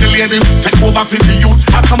them for the ladies, take over for the youth.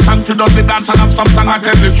 Have some time for the dance and have some song I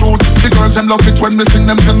tell the truth. The girls them love it when me sing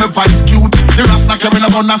them, say me vice cute. The rest not carrying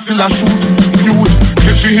a gun, I still a shoot. Youth,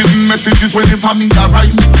 get your hidden messages when they for me a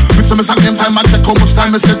rhyme. Me say me song them time and check how much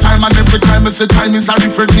time me say time. And every time me say time is a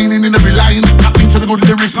different meaning in every line. That means the good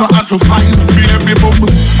lyrics not hard to find. Baby boom,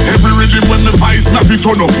 every rhythm when me vice, me fi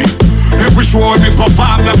turn up it. Every show me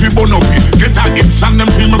perform, me fi burn up it. Get a hit song,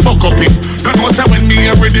 them feel me buck up it. Don't know say when me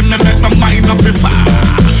hear rhythm, me make my mind up it fire.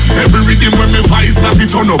 Every rhythm when me vice, me fi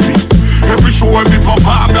turn up it. Every show me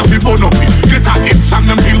perform, me fi burn up it. Get a hit song,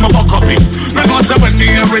 them feel me buck up it. Don't know say when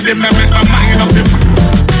me hear rhythm, me make my mind up it fire.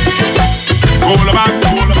 All about,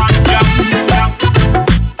 yeah.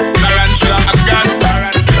 Tarantula again,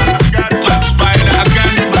 Mad Spider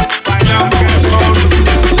again, yeah.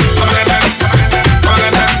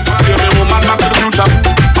 Baby woman, back to the future.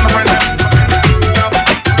 I'm a friend.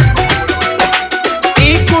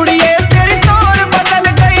 एक कुड़िए तेरी तौर बदल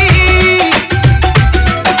गई,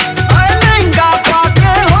 लहंगा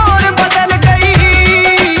पाके और बदल गई।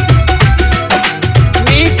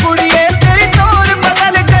 एक कुड़िए तेरी तौर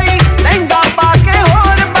बदल गई, लहंगा पाके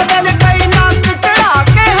और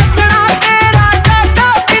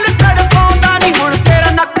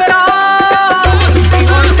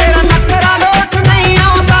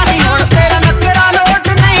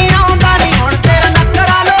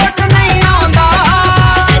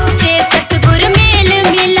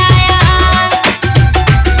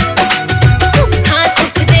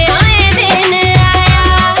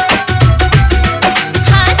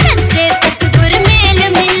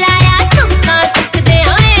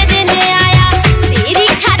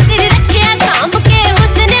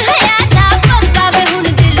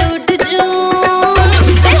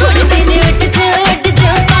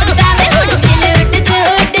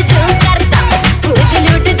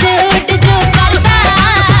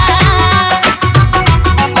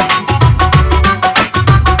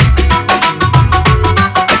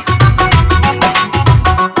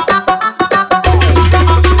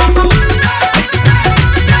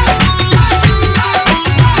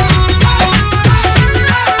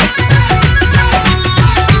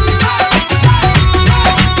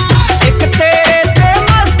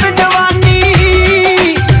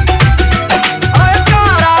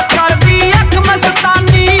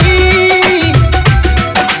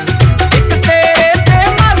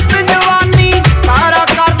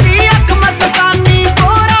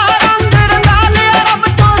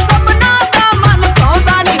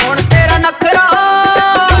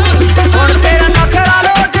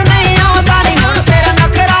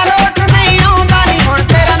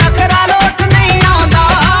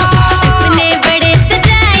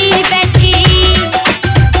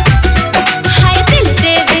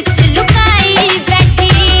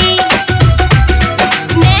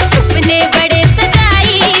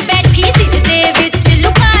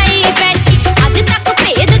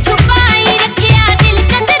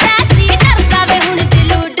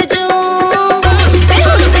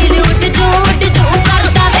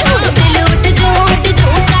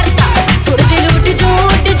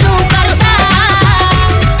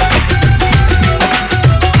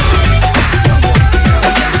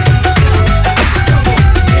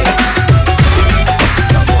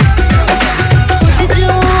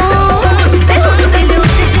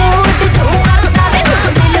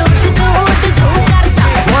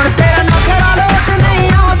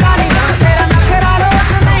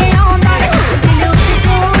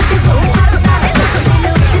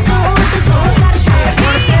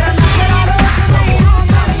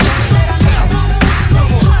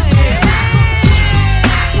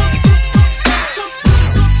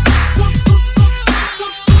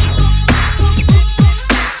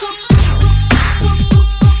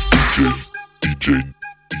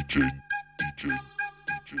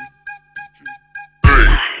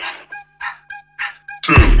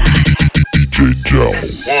Joe.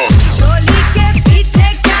 चोली के पीछे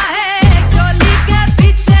क्या है चोली के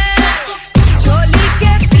पीछे चोली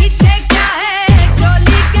के पीछे क्या है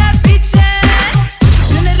चोली के पीछे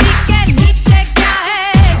चुनरी के नीचे क्या है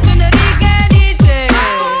चुनरी के नीचे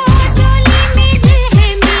चोली में दिल है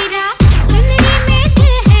मेरा चुनरी में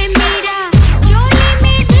दिल है मेरा चोली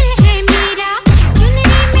में दिल है मेरा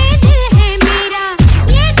चुनरी में दिल है मेरा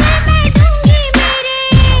ये दिल मैं दूंगी मेरे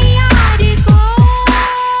यार को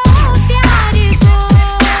प्यार को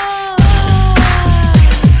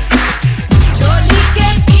चोली के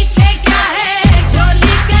पीछे क्या है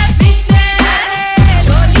चोली के पीछे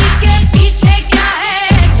चोली के पीछे क्या है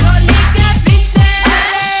चोली के पीछे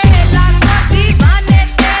लाखों दीवाने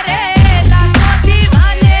तेरे लाखों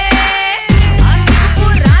दीवाने आशिक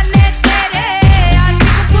पुराने तेरे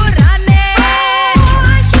आशिक पुराने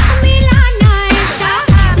आशिक मिलाना ऐसा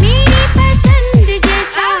मेरी पसंद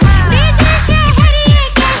जैसा मेरे शहर ये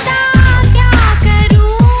कैसा क्या करूं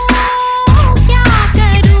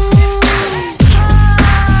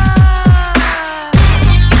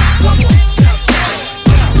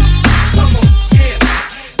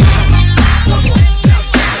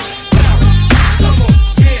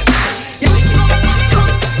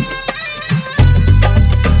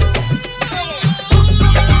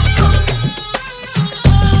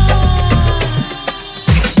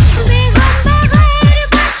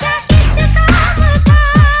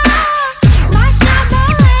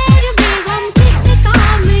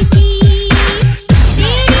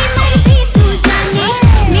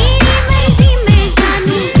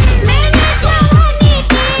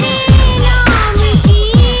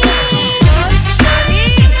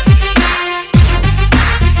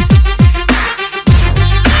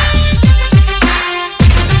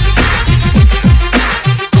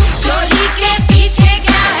चोली के पीछे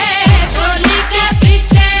क्या है चोली के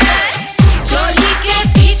पीछे चोली के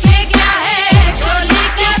पीछे क्या है चोली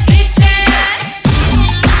के पीछे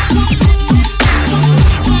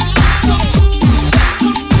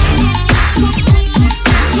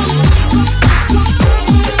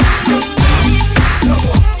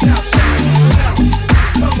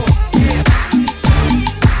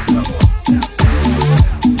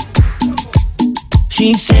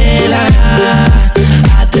Gisela,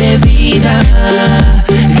 atrevida,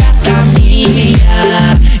 gata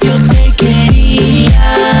mía, yo te quería,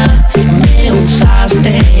 me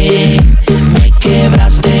usaste, me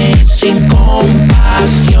quebraste sin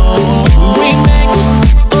compasión. Remix,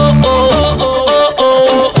 oh, oh, oh, oh,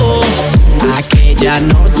 oh, oh. Aquella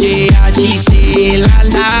noche a Gisela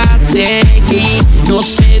la seguí, no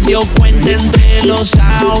se dio cuenta entre los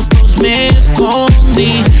autos, me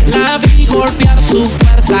escondí, la vi golpear su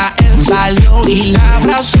puerta, él salió y la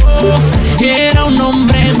abrazó, era un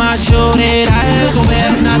hombre mayor, era el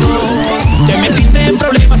gobernador. Te metiste en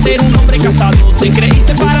problemas, era un hombre casado, te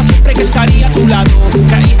creíste para siempre que estaría a tu lado,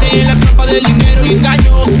 caíste en la trampa del dinero y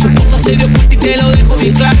engaño, su esposa se dio cuenta y te lo dejó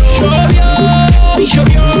bien claro.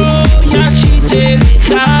 Llovió y así te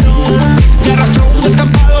dejaron, te arrastró un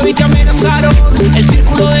descampado y te amenazaron, el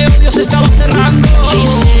círculo de odio se estaba cerrando.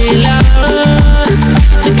 Gisela,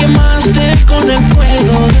 te quemaste con el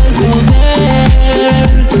fuego del poder,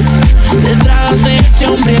 detrás de ese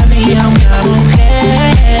hombre había una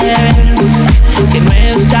mujer que no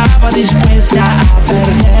estaba dispuesta a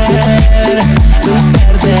perder, a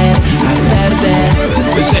perder, a perder.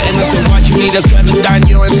 Pensé en ese guacho y de hacerle un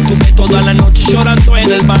daño, estuve toda la noche llorando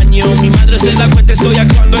en el baño, mi madre se da cuenta estoy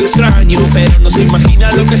actuando extraño, pero no se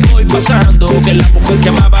imagina lo que estoy pasando, que la mujer que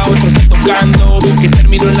amaba a otro está tocando, que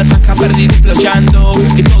terminó en la zanja perdida y flasheando,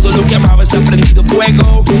 que todo lo que amaba está prendido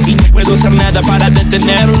fuego y no puedo hacer nada para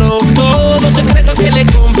detenerlo. Todo los secretos que le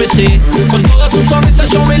confesé, con todas sus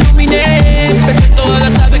sonrisas yo me iluminé, empecé todas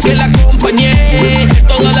las tardes que la acompañé,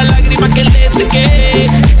 todas las lágrimas que le sequé,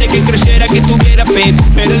 hice que creyera que tuviera fe,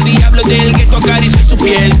 pero el diablo del gueto acarició su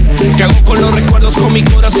piel. ¿Qué hago con los recuerdos, con mi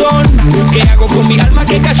corazón? ¿Qué hago con mi alma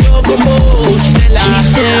que cayó con vos? Gisela,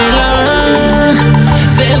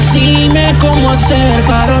 decime cómo hacer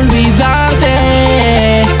para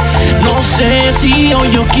olvidarte. No sé si hoy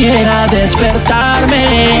yo quiera despertarme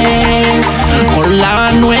con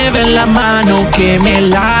la nueve en la mano que me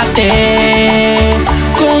late,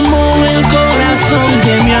 como el corazón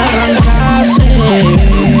que me arrancaste.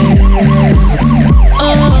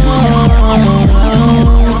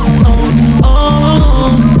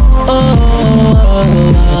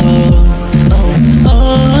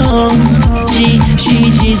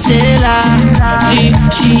 Gisela,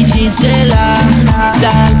 Gisela,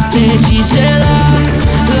 dale Gisela,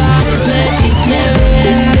 dale Gisela.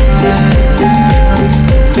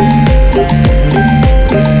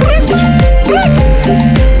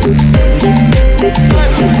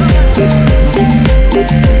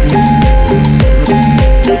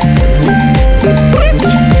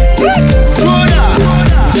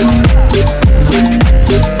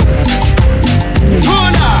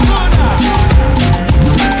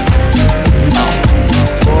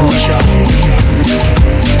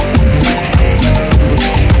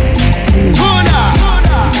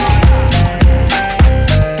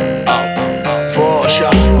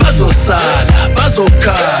 bazosala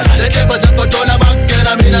bazokhala leteba zakotola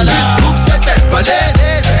makena mina la ufete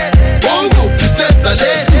valese bongo kisetsa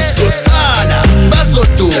lesi sosala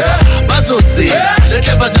bazotura bazozila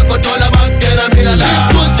leteba zakotola makena mina la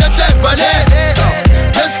ufete valese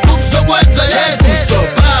lesukupsokwenza lesi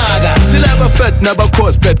sopaga silaba fet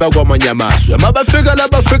nabakhosi bet bakwamanyamazwe mabafika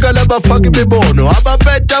labafaka imibono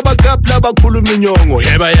ababet abagapla abakhuluma inyongo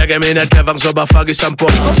yeba yake mina teva ngizobafaka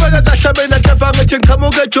isampono kubeka kahle mina teva ngithi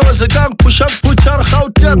ngiqhamuke ejozi kangiphusha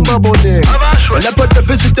Gauteng baboneng lapho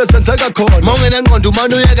deficit senzeka khona mongena engqondo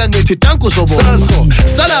umane uyeka ngithi danku uzobona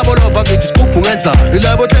salabo lova ngithi sikuphu ngenza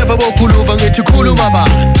ilabo teva bokhuluva ngithi khuluma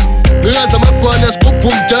bani Ngaza mabwana sikuphu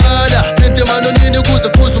mdala Tinte mano nini kuze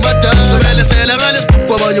phuza umadala Sobelesela ngale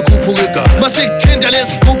sikuphu abanye khuphu ngega Masikuthinda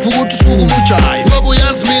lesikuphu ukuthi usuku umujayi Ngoba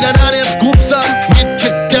uyazi mina nale sikuphu sami Ngithi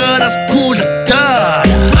kudala sikhudla kudala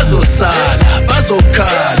Bazosala,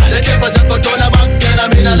 bazokhala Leteba zakotola makena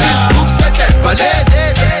mina la Sikuphu seteva lesi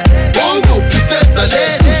Bongo kisetsa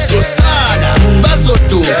lesi Sosala,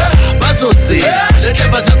 bazodura, bazozila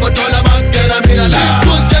Leteba zakotola makena mina la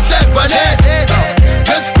Sikuphu seteva lesi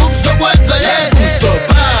What's a yes, so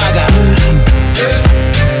paga.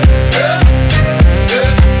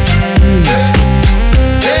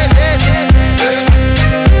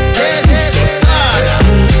 So sada.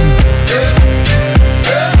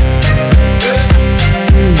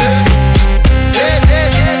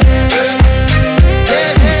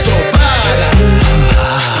 So paga.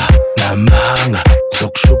 Namanga,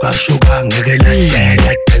 sugar, ngeke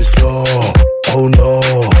lahlele dance floor. Oh no,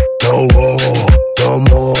 no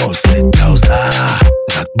more.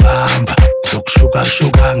 Zakbamba,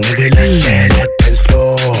 sugar, ngeke lahlele dance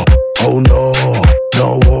floor. Oh no more.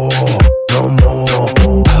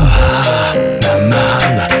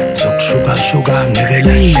 Namanga, sugar, ngeke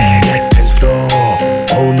lahlele dance floor.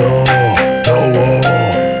 Oh no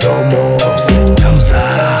more.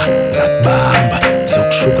 Zakbamba,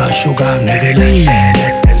 sugar, ngeke lahlele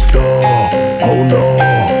dance floor. Oh no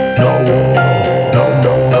more.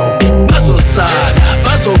 Bazosala,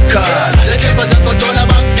 bazokhala. Leteba zakotola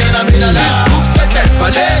makena mina la Ufete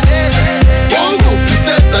valese Bongo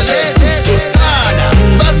kisetsa lesi Sosala,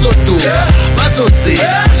 bazotura,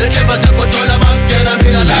 bazozila Leteba zakotola makena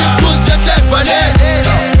mina la Ufete valese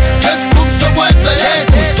Lesukupsokwenza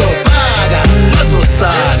lesi Sopaga,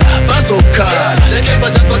 bazosala, bazokhala Leteba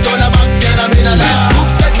zakotola makena mina la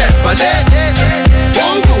Ufete valese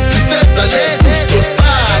Bongo kisetsa lesi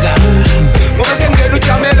Sosaga Mwazengelu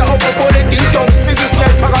jamela opopole ding dong Sigis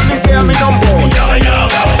net pagamise ya minombo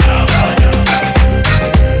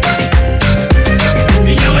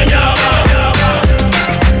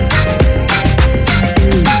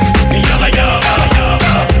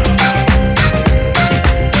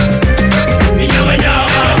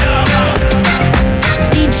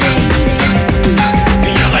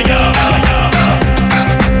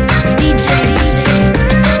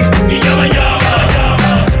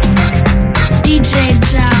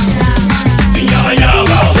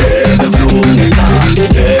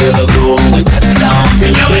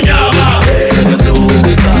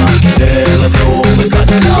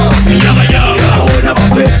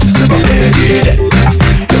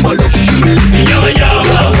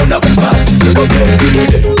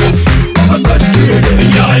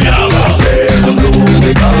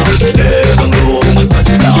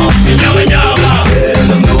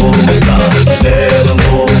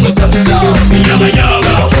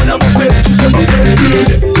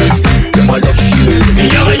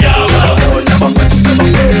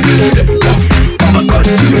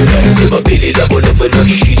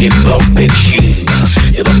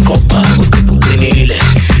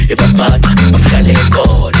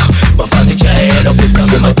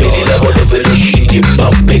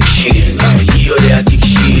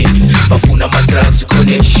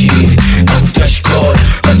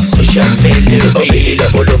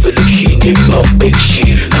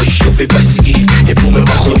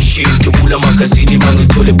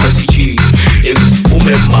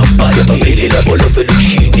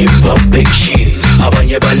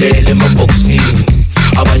Abanye balele maboxing,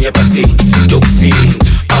 abanye basi toxin.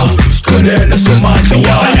 Skolele somandla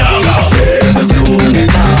waya. The glory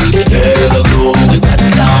dance, the glory dance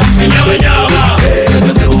down. The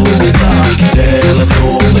glory dance, the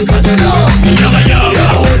glory dance down.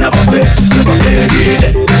 Ona bafetu sebabelile,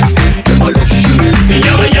 demoloshi.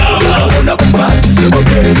 Ona bafasi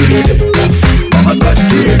sebabelile, mama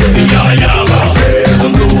katile. The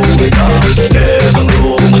glory dance, the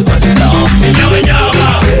glory dance down.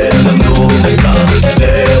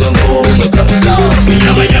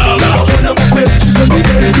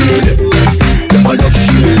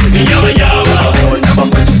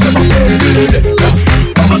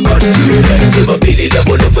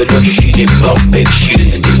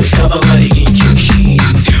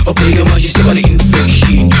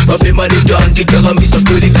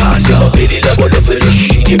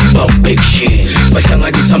 Imperfection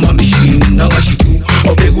bahlanganisa ama-machine nangajitu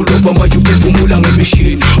obheka ulova manje uphefumula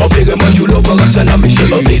nge-machine obheke manje ulova kasana-machine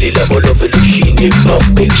babili labo love elushini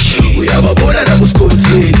imperfection uyababona nabo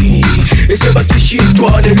skotheni esebacisha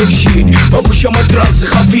intwana elokishini babusha ama-drugs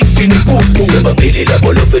hafifi nepupu sebabili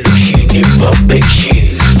labo love elushini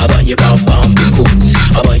imperfection abanye babamba inkunzi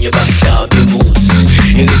abanye bahlaba imbuzi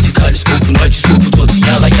ingithi khali scope ngathi scope uzothi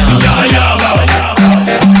nyakanyaka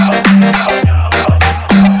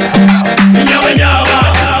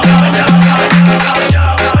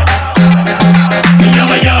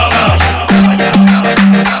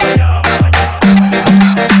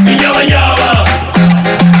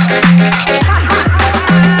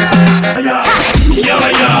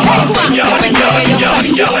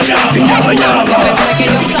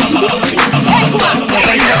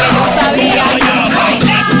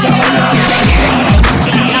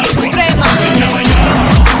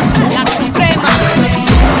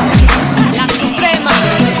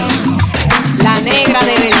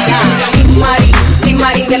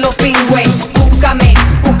de los pingües,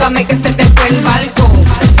 búscame que se te fue el barco.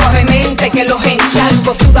 Suavemente que los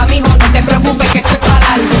encharco. Suda mijo, no te preocupes que estoy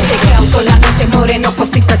para algo. Chequeado toda la noche moreno,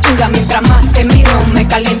 cosita chula. Mientras más te miro, me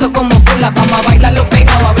caliento como fula. Vamos a bailarlo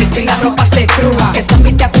pegado, a ver si la ropa se cruja. Que son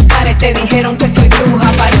viste a cucares, te dijeron que soy bruja.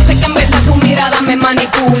 Parece que en verdad tu mirada me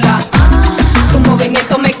manipula. Tu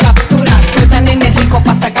movimiento me captura. Soy tan enérgico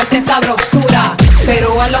pa' sacarte sabrosura,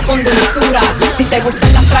 pero hazlo con dulzura. Si te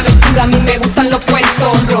gustan las travesuras, a mí me gustan los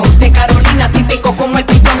puertorros. De Carolina, típico como el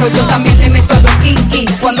pitorro. Yo también le meto a los kiki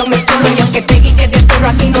cuando me solo. Y aunque te guiques de zorro,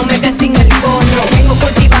 aquí no me des sin el gorro. Vengo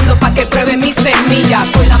cultivando pa' que pruebe mi semilla.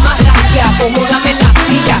 Con la más laquia, acomódame la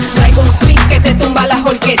silla. Traigo un swing que te tumba las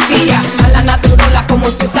horquetillas. A la naturola como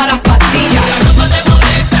si usaras pastillas. Si la ropa te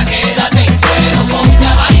molesta, quédate en cuero. Ponte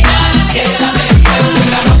a bailar, quédate en cuero. Si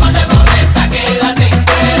la ropa te molesta, quédate en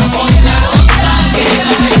cuero. Ponte a gozar,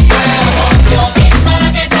 quédate en cuero.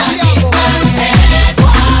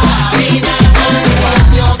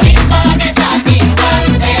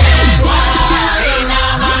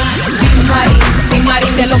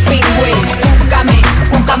 De los pingües,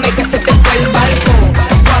 búscame que se te fue el barco.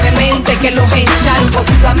 Suavemente que los encharco.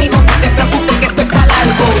 Suda amigo, no te preocupes que esto es para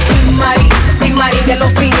largo. Mari de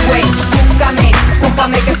los pingües,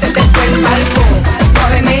 búscame que se te fue el barco.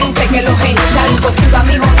 Suavemente que los encharco. Suda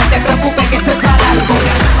amigo, no te preocupes que esto es para largo.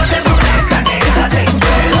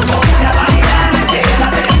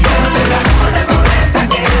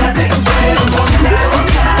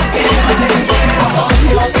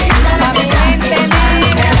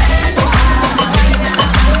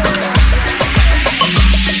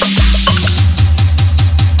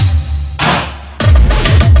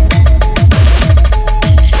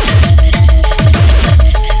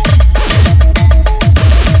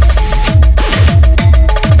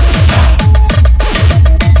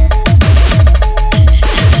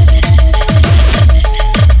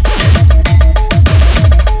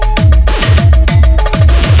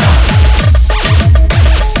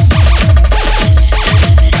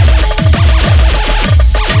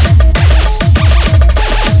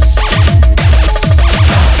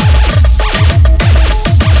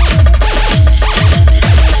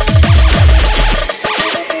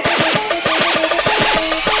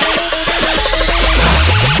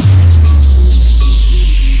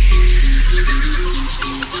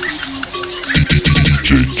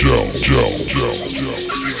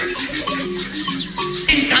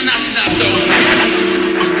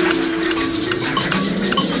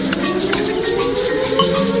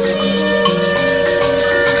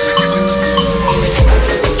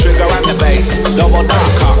 Double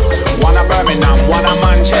darker, one a Birmingham, one a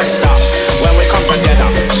Manchester. When we come together,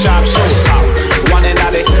 sharp shooter. One in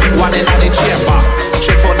the chamber,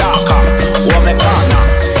 triple darker, one me corner.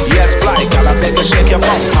 Yes, fly, girl, I beg you shake your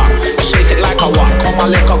bumper. Shake it like a walk, come a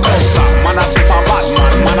little closer. Man a super bad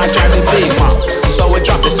man a drive the beamer. So we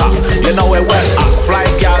drop the top, you know we well up. Fly,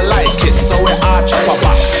 girl, like it, so we arch up a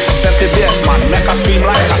back. Selfie bass man, make her scream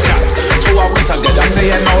like a cat. Two a we together, say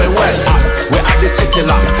you know we well up. We have the city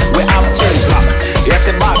lock, we have things lock. Yes,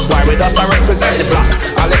 a bad boy, we just a represent the block.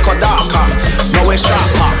 A little darker, no we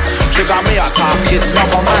sharper. Trigger me attack, it no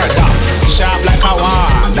more murder. Sharp like a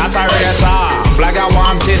one, that's a razor. Flag I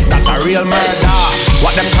want it, that's a real murder.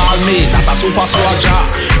 What them call me, that's a super soldier.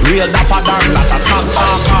 Real dapper than, that's a top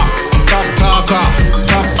talker. Top talker,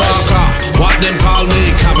 top talker. What them call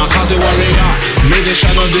me, kamikaze warrior. Me the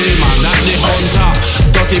shadow demon, not the hunter.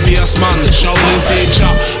 Dirty bass man, the shouting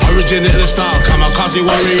teacher. Original Originator star, kamikaze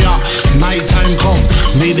warrior. Nighttime come,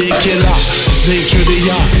 me the killer. Snake through the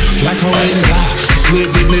yard, like a winger. Sleep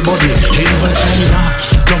with me body, in vagina.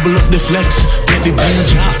 Double up the flex, get the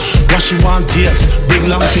danger. What she want tears, big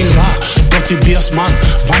long finger. Dirty bass man,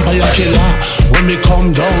 vampire killer. When me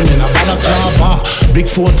come down in a balaclava, big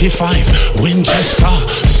 45, Winchester.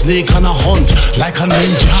 Snake on a hunt, like a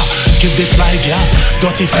ninja. Give the fly girl,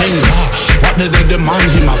 dirty finger. What the man,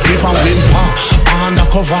 him a creep and whimper.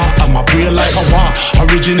 Undercover, I'm a pray like a war.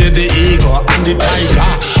 Originate the eagle and the tiger.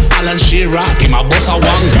 Alan Shearer, him a boss a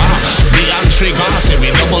wanga. The trigger, say we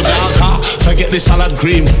double darker. Forget the salad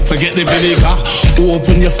cream, forget the vinegar.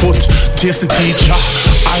 Open your foot, taste the teacher.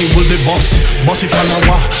 I will the boss it from the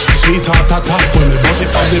wa. Sweetheart attack when we boss it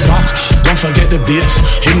from the back. Don't forget the bass,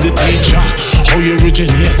 him the teacher. How you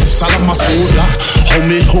originate, Salama soda. How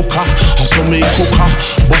me hooker, how so me cooker.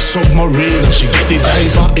 Boss submarine and she get the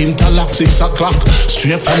diver. Interlock 6 o'clock,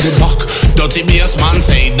 straight from the back. Dirty bass man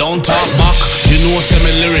say don't talk back. You know say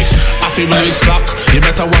me lyrics, I feel me slack. You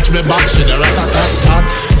better watch me back, see the rat-a-tat-tat.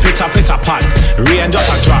 Pitter pat, rain just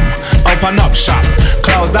a drop. Open up shop,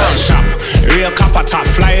 close down shop. Real copper top,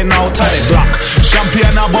 flying out of the block.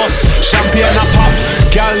 Champagne a bus, champagne a pop.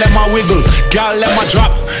 Girl them a wiggle, girl them a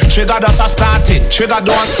drop. Trigger does a started, trigger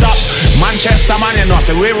don't stop. Manchester man, you know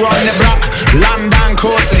say we run the block. London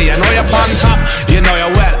coast, you know you're on top. You know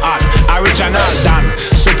you're well hot, original done.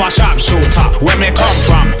 Super sharp shooter, where me come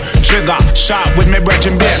from. Trigger, sharp with me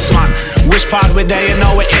bridging bass man. Which part we there, you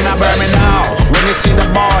know we in a Birmingham. When you see the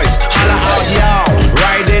boys, holla out yo.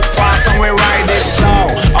 Ride it fast and we ride it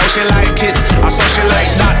slow. How she like it, I saw she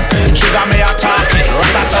like that. Trigger me a talk it,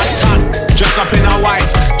 rat-a-tat-tat. Dress up in a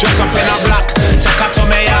white, dress up in a black. Take her to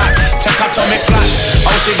me yard, take her to me flat.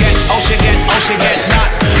 How she get that.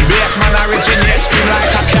 Bass man originate, scream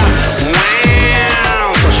like a cat.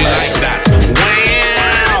 Wow, so she like that.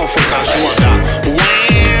 Wow, foot and shoulder.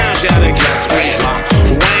 Wow, she had a cat screamer.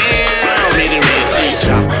 Wow, need a real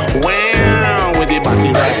teacher. Wow, with the body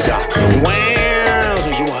rider. Wow, so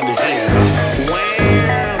you want the finger. Wow,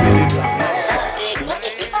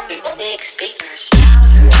 big speakers.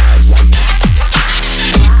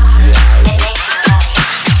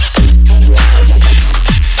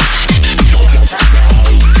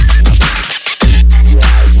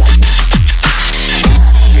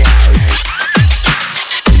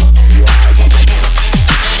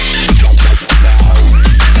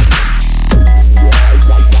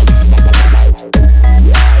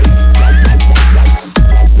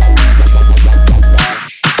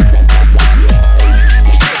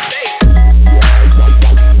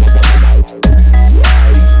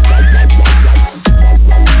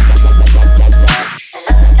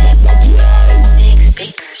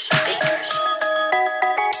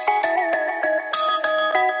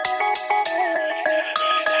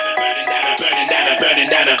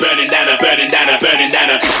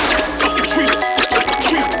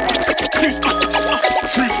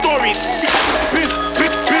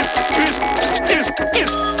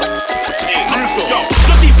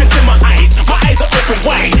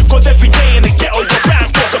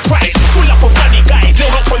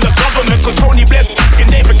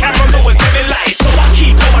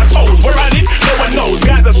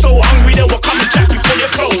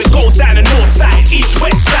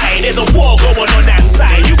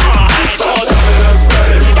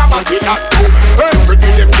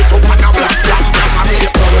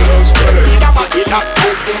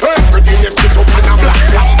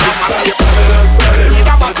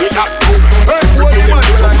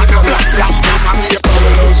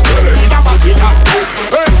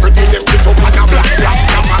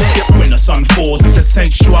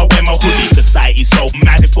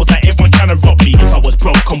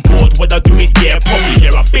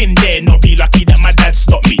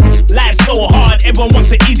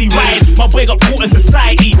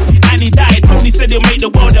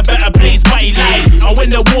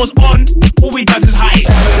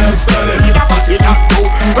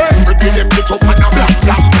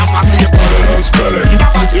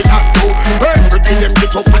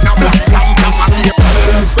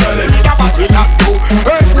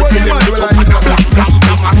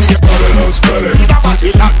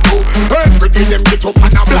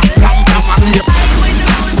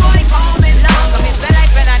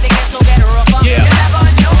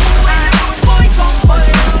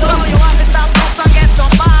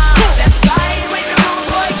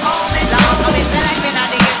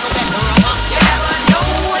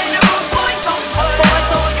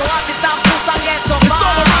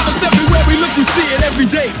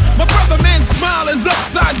 Smile is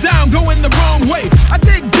upside down, going the wrong way. I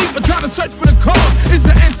dig deep and try to search for the cause. Is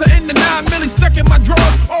the answer Boxer in the 9 milli stuck in my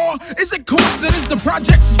drawers. Or is it coincidence the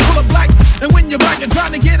projects is full of blacks? And when you're black, you're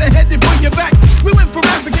trying to get ahead, they pull your back. We went from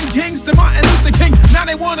African kings to Martin Luther King. Now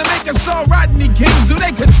they wanna make us all Rodney Kings. Do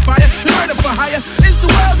they conspire to murder for hire? Is the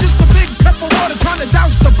world just a big cup of water trying to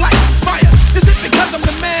douse the black fire? Is it because I'm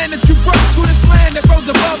the man that you brought to this land that rose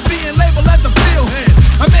above being labeled as a field hand?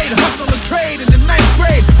 I made hustle a trade in the 9th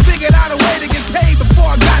grade. Figured out a way to get paid before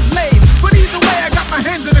I got laid. But either way, I got my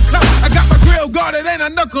hands in the cup. I got my grill guarded and I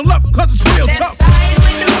knuckle up cause it's real tough.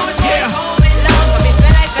 Yeah. So how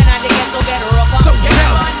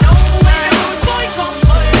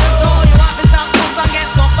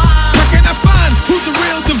can I find who's the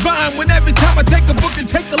real divine when every time I take a book and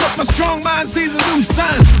take a look, my strong mind sees a new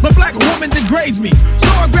sign? My black woman degrades me, so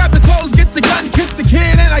I grab the clothes, get the gun, kiss the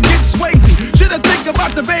kid, and I get Swayze. Should I think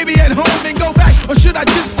about the baby at home and go back, or should I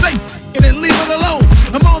just say it and leave it alone?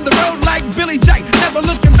 I'm on the road like Billy Jack, never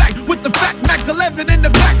looking back with the fat Mac 11 in the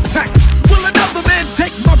backpack. Will another man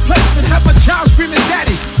take my place and have my child screaming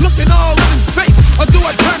daddy, looking all in his face? Or do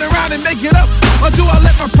I turn around and make it up? Or do I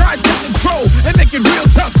let my pride take control and make it real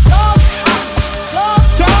tough? Talk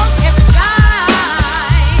every time.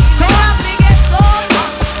 Talk every time.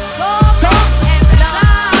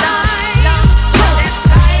 Step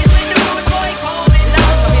side when the road boy coming.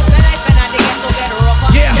 Come here, say life and I get to get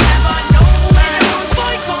rougher. Yeah. You never know when the road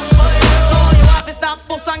boy coming. So you have to stop,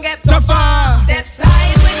 push and get tougher. Step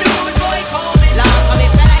side when the road boy coming. Come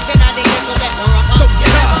here, say life and I get to get rougher. So you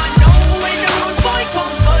never know when the road boy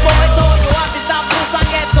coming. So you have to stop, push and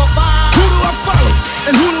get tougher. Who do I follow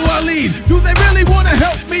and who do I lead? Do they really want to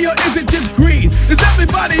help me or is it just greed? Is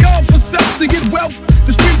everybody all for self to get wealth?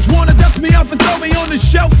 The streets want to dust me off and throw me on the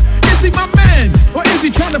shelf. Is he my man or is he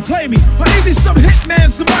trying to play me? Or is he some hitman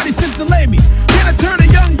somebody sent to lay me? Can I turn a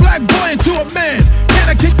young black boy into a man? Can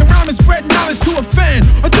I kick around and spread knowledge to a fan?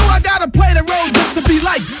 Or do I gotta play the role just to be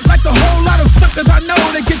like a whole lot of suckers I know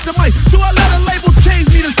that get the mic? Do I let a label change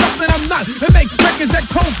me to something I'm not and make records that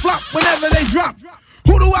cold flop whenever they drop?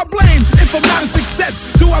 Who do I blame if I'm not a success?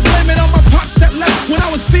 Do I blame it on my pops that left when I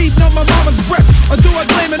was feeding on my mama's breast? Or do I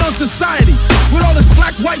blame it on society? With all this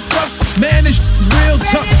black, white stuff, man, this real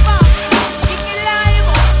tough.